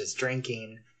finishes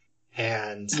drinking.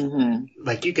 And it's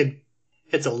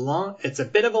a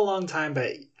bit of a long time,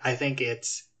 but I think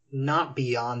it's not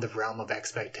beyond the realm of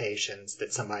expectations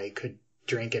that somebody could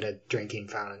drink at a drinking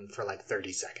fountain for like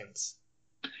 30 seconds.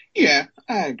 Yeah,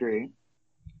 I agree.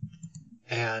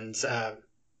 And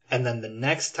then the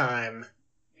next time,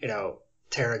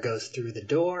 Tara goes through the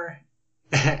door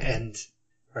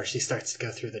or she starts to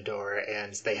go through the door,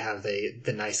 and they have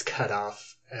the nice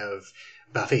cutoff of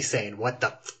Buffy saying, "What the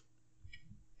f-?"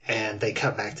 And they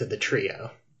cut back to the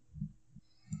trio.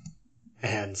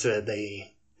 And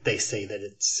they say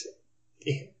that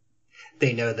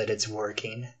they know that it's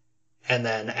working. And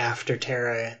then after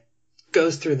Tara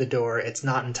goes through the door, it's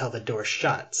not until the door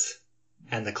shuts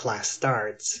and the class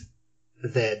starts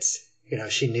that,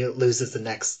 she loses the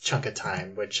next chunk of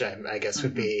time, which I guess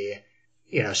would be,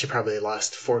 she probably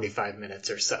lost 45 minutes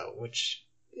or so, which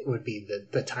would be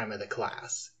the time of the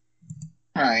class.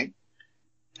 Right.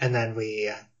 And then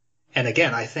and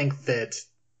again, I think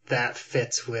that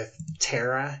fits with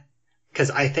Tara,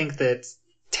 because I think that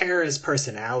Tara's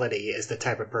personality is the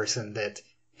type of person that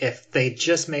if she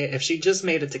just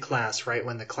made it to class right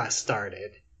when the class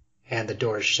started and the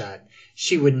doors shut,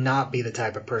 she would not be the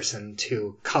type of person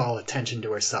to call attention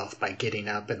to herself by getting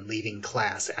up and leaving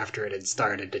class after it had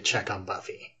started to check on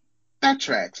Buffy. That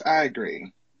tracks. I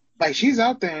agree. Like, she's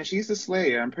out there and she's the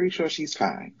Slayer. I'm pretty sure she's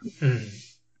fine. Mm.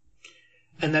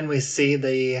 And then we see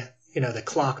the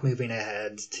clock moving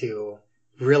ahead to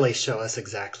really show us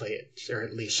exactly, or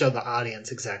at least show the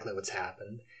audience exactly what's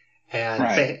happened.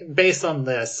 And based on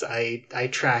this, I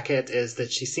track it is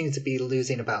that she seems to be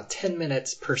losing about 10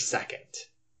 minutes per second,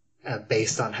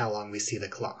 based on how long we see the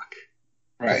clock.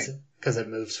 Right. Because it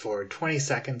moves forward 20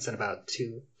 minutes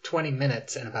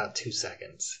and about 2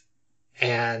 seconds.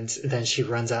 And then she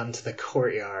runs out into the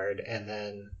courtyard, and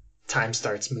then time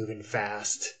starts moving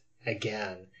fast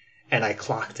again. and I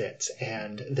clocked it,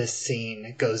 and this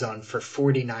scene goes on for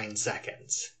 49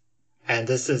 seconds. And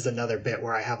this is another bit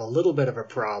where I have a little bit of a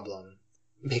problem,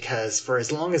 because for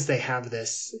as long as they have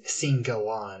this scene go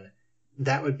on,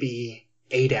 that would be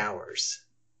 8 hours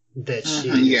that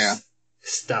she's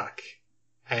stuck,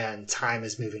 and time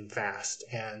is moving fast,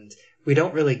 and we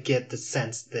don't really get the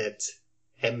sense that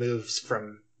it moves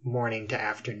from morning to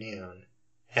afternoon.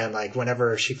 And like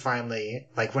whenever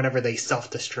they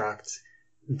self-destruct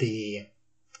the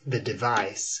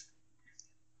device,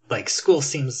 like school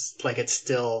seems like it's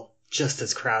still just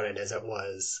as crowded as it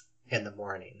was in the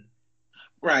morning.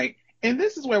 Right. And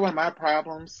this is where one of my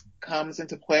problems comes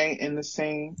into play in the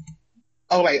scene.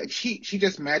 Oh, like she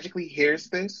just magically hears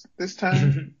this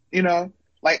time, you know?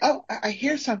 Like, oh, I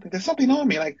hear something. There's something on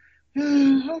me. Like,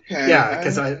 okay. Yeah,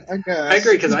 because I guess. I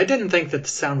agree, because I didn't think that the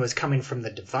sound was coming from the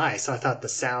device. I thought the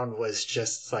sound was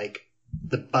just like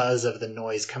the buzz of the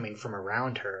noise coming from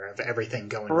around her, of everything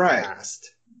going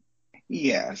fast.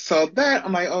 Yeah, so that,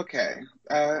 I'm like, okay,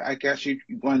 I guess you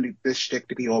wanted this shtick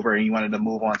to be over and you wanted to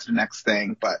move on to the next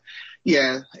thing. But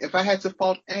yeah, if I had to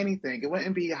fault anything, it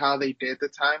wouldn't be how they did the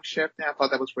time shift. And I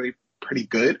thought that was really pretty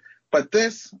good. But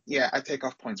this, yeah, I take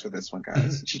off points for this one,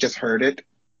 guys. She just heard it.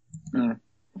 And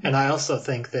I also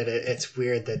think that it's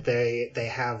weird that they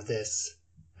have this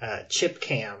chip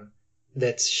cam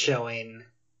that's showing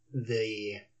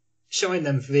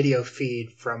them video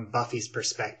feed from Buffy's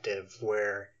perspective,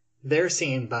 where they're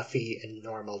seeing Buffy in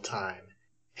normal time.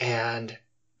 And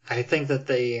I think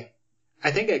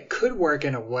it could work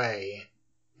in a way,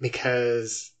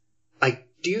 because, like,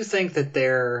 do you think that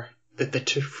the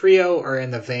trio are in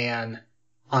the van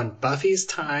on Buffy's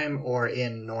time or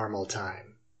in normal time?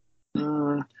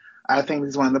 I think this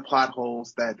is one of the plot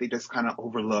holes that they just kind of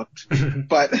overlooked.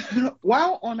 But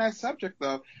while on that subject,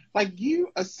 though, like, you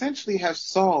essentially have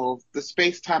solved the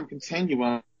space-time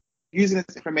continuum using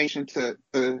this information to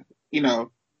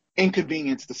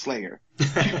inconvenience the Slayer.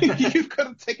 You could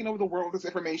have taken over the world with this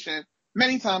information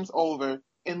many times over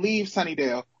and leave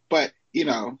Sunnydale. But,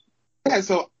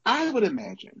 so I would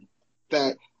imagine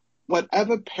that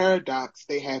whatever paradox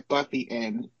they had Buffy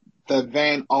in, the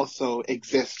van also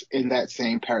exists in that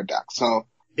same paradox. So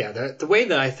yeah, the way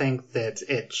that I think that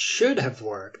it should have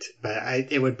worked,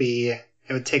 but it would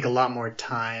take a lot more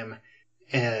time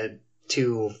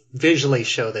to visually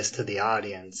show this to the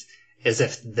audience, is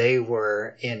if they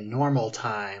were in normal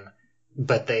time,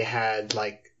 but they had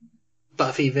like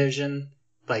Buffy vision,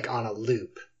 like on a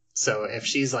loop. So if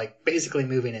she's like basically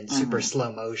moving in super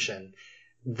slow motion,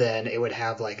 then it would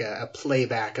have like a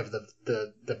playback of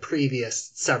the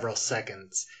previous several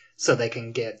seconds, so they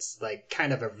can get like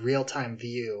kind of a real-time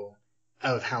view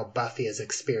of how Buffy has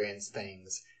experienced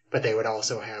things. But they would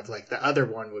also have, like, the other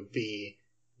one would be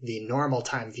the normal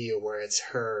time view, where it's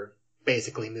her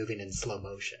basically moving in slow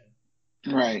motion.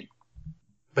 Right.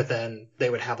 But then they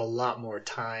would have a lot more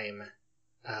time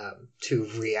to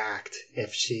react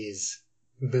if she's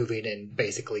moving in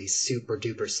basically super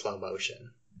duper slow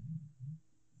motion.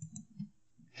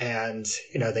 And,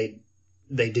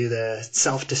 they do the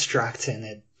self-destruct, and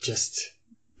it just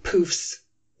poofs,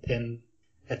 and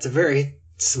it's a very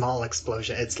small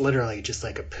explosion. It's literally just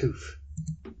like a poof.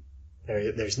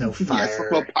 There's no fire. Yeah, it's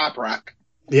like a little pop rock.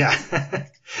 Yeah.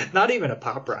 Not even a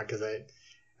pop rock, because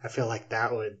I feel like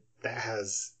that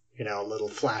has, a little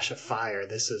flash of fire.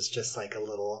 This is just like a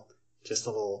little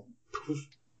poof,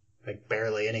 like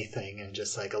barely anything, and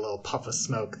just like a little puff of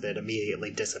smoke that immediately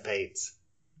dissipates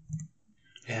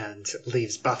and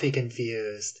leaves Buffy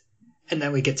confused. And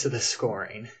then we get to the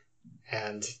scoring,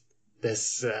 and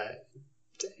this,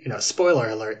 spoiler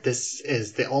alert, this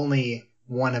is the only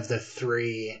one of the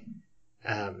 3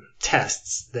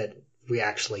 tests that we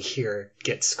actually hear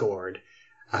get scored.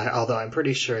 Although I'm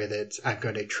pretty sure that I'm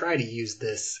going to try to use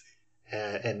this,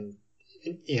 and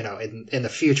in the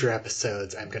future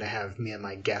episodes, I'm going to have me and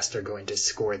my guest are going to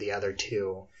score the other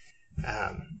two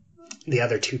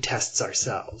tests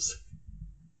ourselves.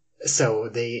 So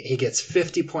he gets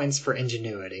 50 points for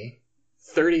ingenuity,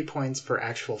 30 points for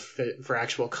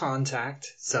actual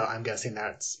contact. So I'm guessing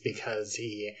that's because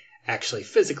he actually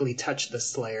physically touched the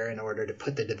Slayer in order to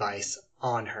put the device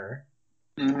on her.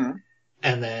 Mm-hmm.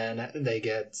 And then he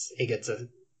gets a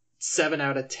 7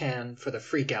 out of 10 for the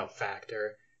freak out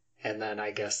factor. And then I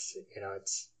guess,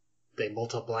 they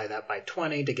multiply that by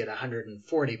 20 to get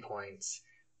 140 points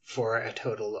for a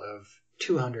total of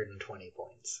 220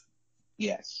 points.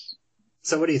 Yes.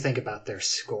 So what do you think about their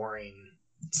scoring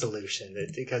solution?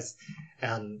 Because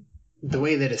the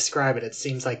way they describe it, it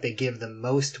seems like they give the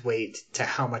most weight to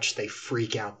how much they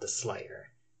freak out the Slayer.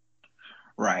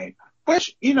 Right.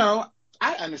 Which,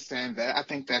 I understand that. I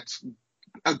think that's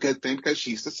a good thing because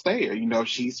she's the Slayer. You know,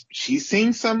 she's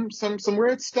seen some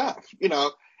weird stuff. You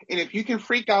know, and if you can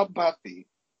freak out Buffy,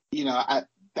 you know,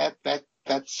 that's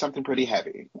something pretty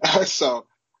heavy. So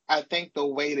I think the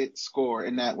weighted score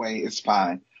in that way is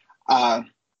fine.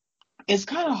 It's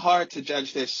kind of hard to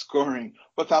judge their scoring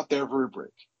without their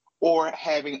rubric or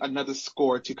having another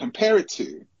score to compare it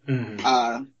to.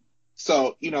 Mm-hmm.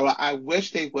 So, you know, I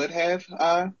wish they would have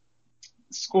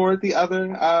scored the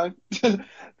other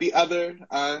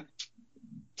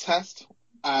test.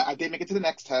 I did make it to the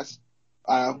next test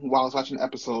while I was watching the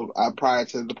episode prior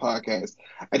to the podcast.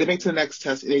 I did make it to the next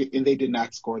test, and they did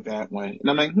not score that one. And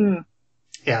I'm like,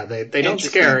 Yeah, they don't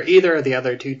scare either of the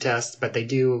other two tests, but they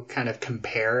do kind of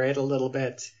compare it a little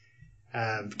bit.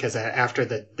 Because after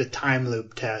the time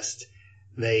loop test,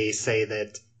 they say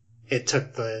that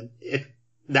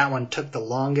that one took the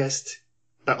longest,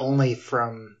 but only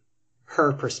from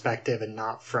her perspective and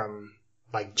not from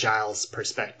like Giles'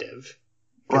 perspective.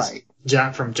 Right.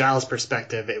 From Giles'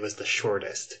 perspective, it was the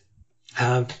shortest.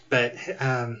 But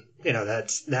you know,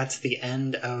 that's the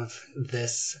end of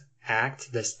this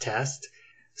act, this test.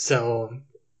 So,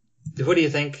 what do you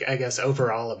think, I guess,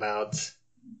 overall about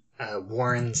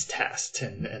Warren's test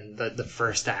and the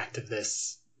first act of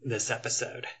this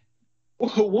episode?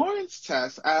 Well, Warren's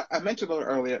test, I mentioned a little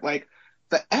earlier, like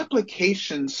the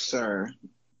application, sir,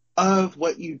 of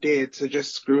what you did to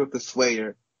just screw up the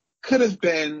Slayer could have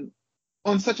been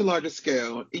on such a larger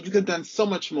scale. You could have done so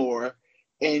much more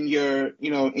in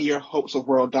your hopes of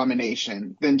world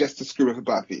domination than just to screw with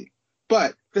Buffy.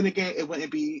 But then again, it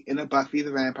wouldn't be in a Buffy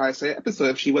the Vampire Slayer episode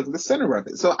if she wasn't the center of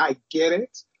it. So I get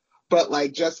it, but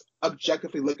like just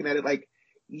objectively looking at it, like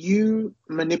you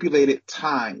manipulated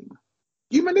time.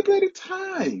 You manipulated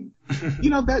time. You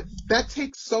know, that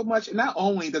takes so much. And not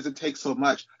only does it take so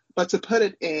much, but to put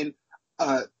it in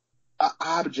an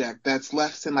object that's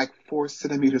less than like 4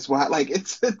 centimeters wide, like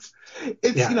it's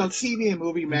Yeah, you know, it's TV and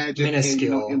movie magic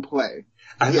minuscule. in play.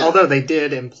 Although they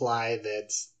did imply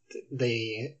that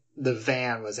the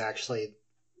van was actually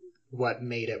what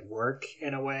made it work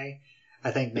in a way.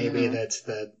 I think maybe that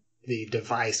the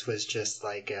device was just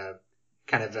like a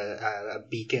kind of a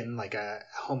beacon, like a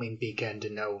homing beacon to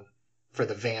know for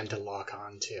the van to lock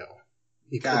on to.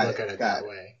 You could look at it that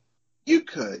way. You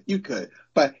could.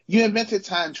 But you invented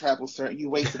time travel, sir. You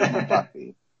wasted it on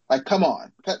Buffy. Like, come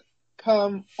on.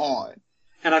 Come on.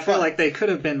 And I feel like they could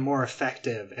have been more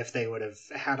effective if they would have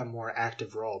had a more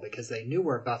active role because they knew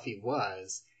where Buffy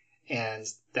was, and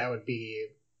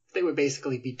they would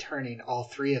basically be turning all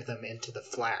 3 of them into the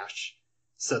Flash.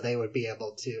 So they would be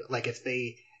able to, like if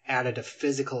they added a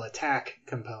physical attack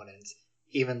component,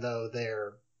 even though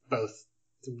they're both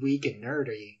weak and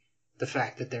nerdy, the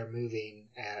fact that they're moving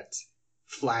at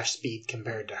Flash speed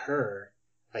compared to her,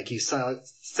 like you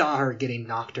saw her getting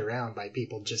knocked around by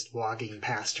people just walking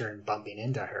past her and bumping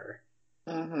into her.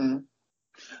 Mm-hmm.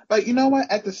 But you know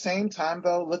what? At the same time,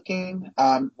 though, looking,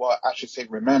 well, I should say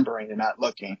remembering and not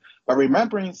looking, but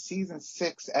remembering season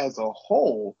 6 as a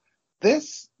whole,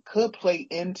 this could play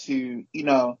into, you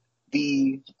know,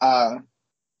 the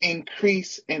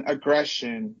increase in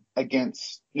aggression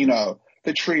against, you know,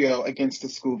 the trio against the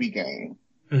Scooby Gang.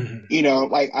 Mm-hmm. You know,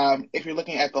 like if you're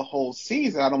looking at the whole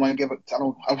season, I don't want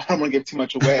to give too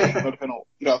much away. Depending on,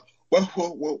 you know,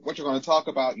 what you're going to talk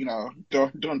about, you know,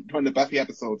 during the Buffy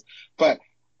episodes. But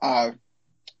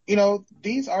you know,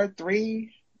 these are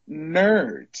 3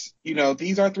 nerds. You know,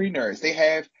 these are 3 nerds. They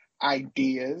have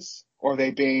ideas, or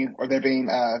they're being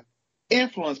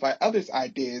influenced by others'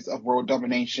 ideas of world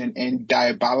domination and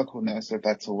diabolicalness, if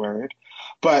that's a word.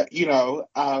 But you know,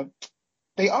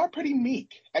 they are pretty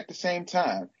meek at the same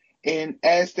time. And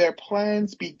as their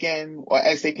plans begin, or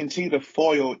as they continue to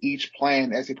foil each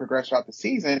plan as they progress throughout the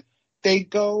season, they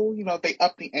go, you know, they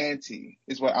up the ante,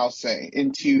 is what I'll say,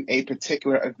 into a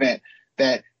particular event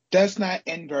that does not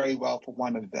end very well for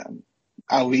one of them.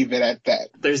 I'll leave it at that.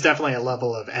 There's definitely a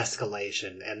level of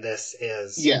escalation, and this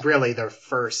is really their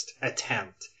first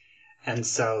attempt. And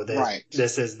so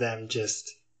this is them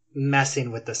just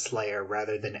messing with the Slayer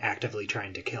rather than actively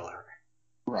trying to kill her.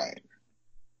 Right.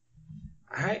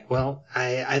 All right. Well,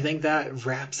 I think that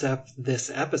wraps up this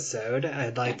episode.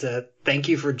 I'd like to thank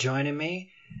you for joining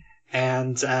me.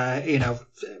 And, you know,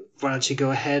 why don't you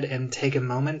go ahead and take a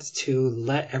moment to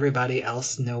let everybody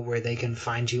else know where they can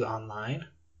find you online?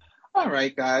 All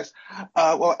right, guys.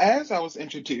 Well, as I was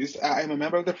introduced, I am a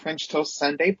member of the French Toast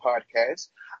Sunday podcast.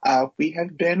 We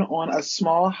have been on a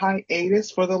small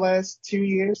hiatus for the last 2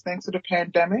 years, thanks to the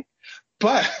pandemic.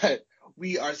 But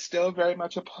we are still very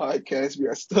much a podcast. We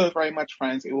are still very much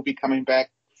friends. It will be coming back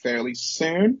fairly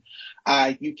soon.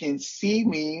 You can see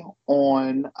me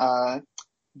on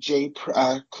Jay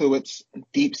Cluett's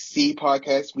Deep Sea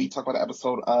podcast. We talk about the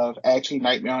episode of actually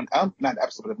Nightmare on not the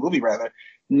episode, but the movie rather,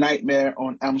 Nightmare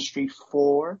on Elm Street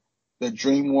 4, The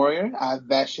Dream Warrior.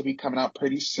 That should be coming out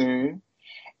pretty soon.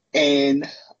 And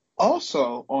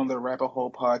also on the Rabbit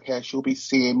Hole podcast, you'll be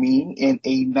seeing me and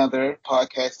another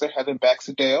podcaster, Heather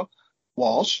Baxendale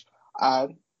Walsh,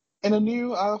 in a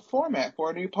new format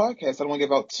for a new podcast. I don't want to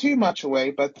give out too much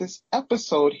away, but this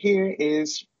episode here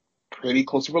is pretty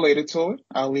closely related to it.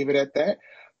 I'll leave it at that.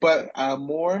 But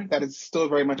more, that is still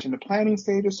very much in the planning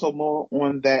stages, so more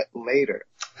on that later.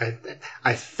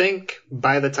 I think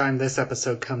by the time this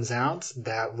episode comes out,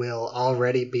 that will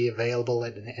already be available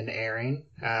and airing,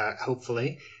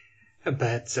 hopefully.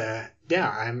 But yeah,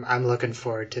 I'm looking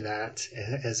forward to that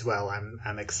as well.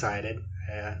 I'm excited.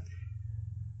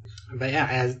 But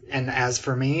yeah, as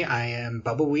for me, I am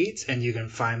Bubba Wheat, and you can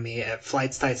find me at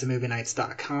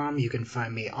flightstights@movienights.com. You can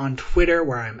find me on Twitter,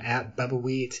 where I'm at Bubba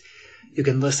Wheat. You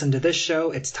can listen to this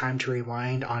show, It's Time to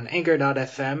Rewind, on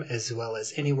Anchor.fm, as well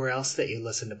as anywhere else that you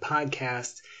listen to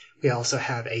podcasts. We also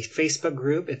have a Facebook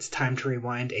group, It's Time to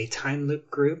Rewind, a time loop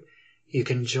group. You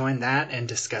can join that and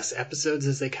discuss episodes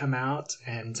as they come out,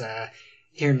 and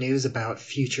hear news about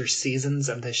future seasons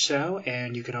of this show.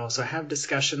 And you can also have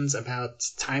discussions about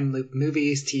time loop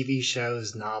movies, TV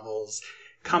shows, novels,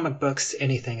 comic books,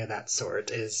 anything of that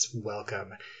sort is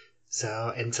welcome.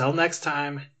 So until next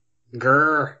time,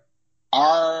 grrr.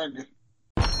 Arg.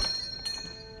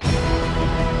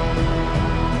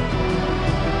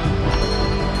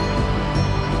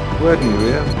 Where do you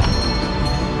live?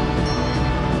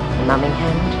 Numbing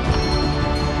hand.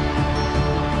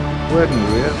 Where do you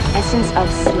live? Essence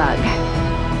of slug.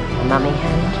 Numbing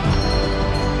hand.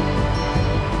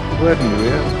 Where do you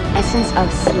live? Essence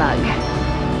of slug.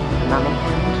 Numbing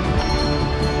hand.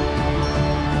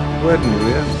 Where do you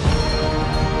live?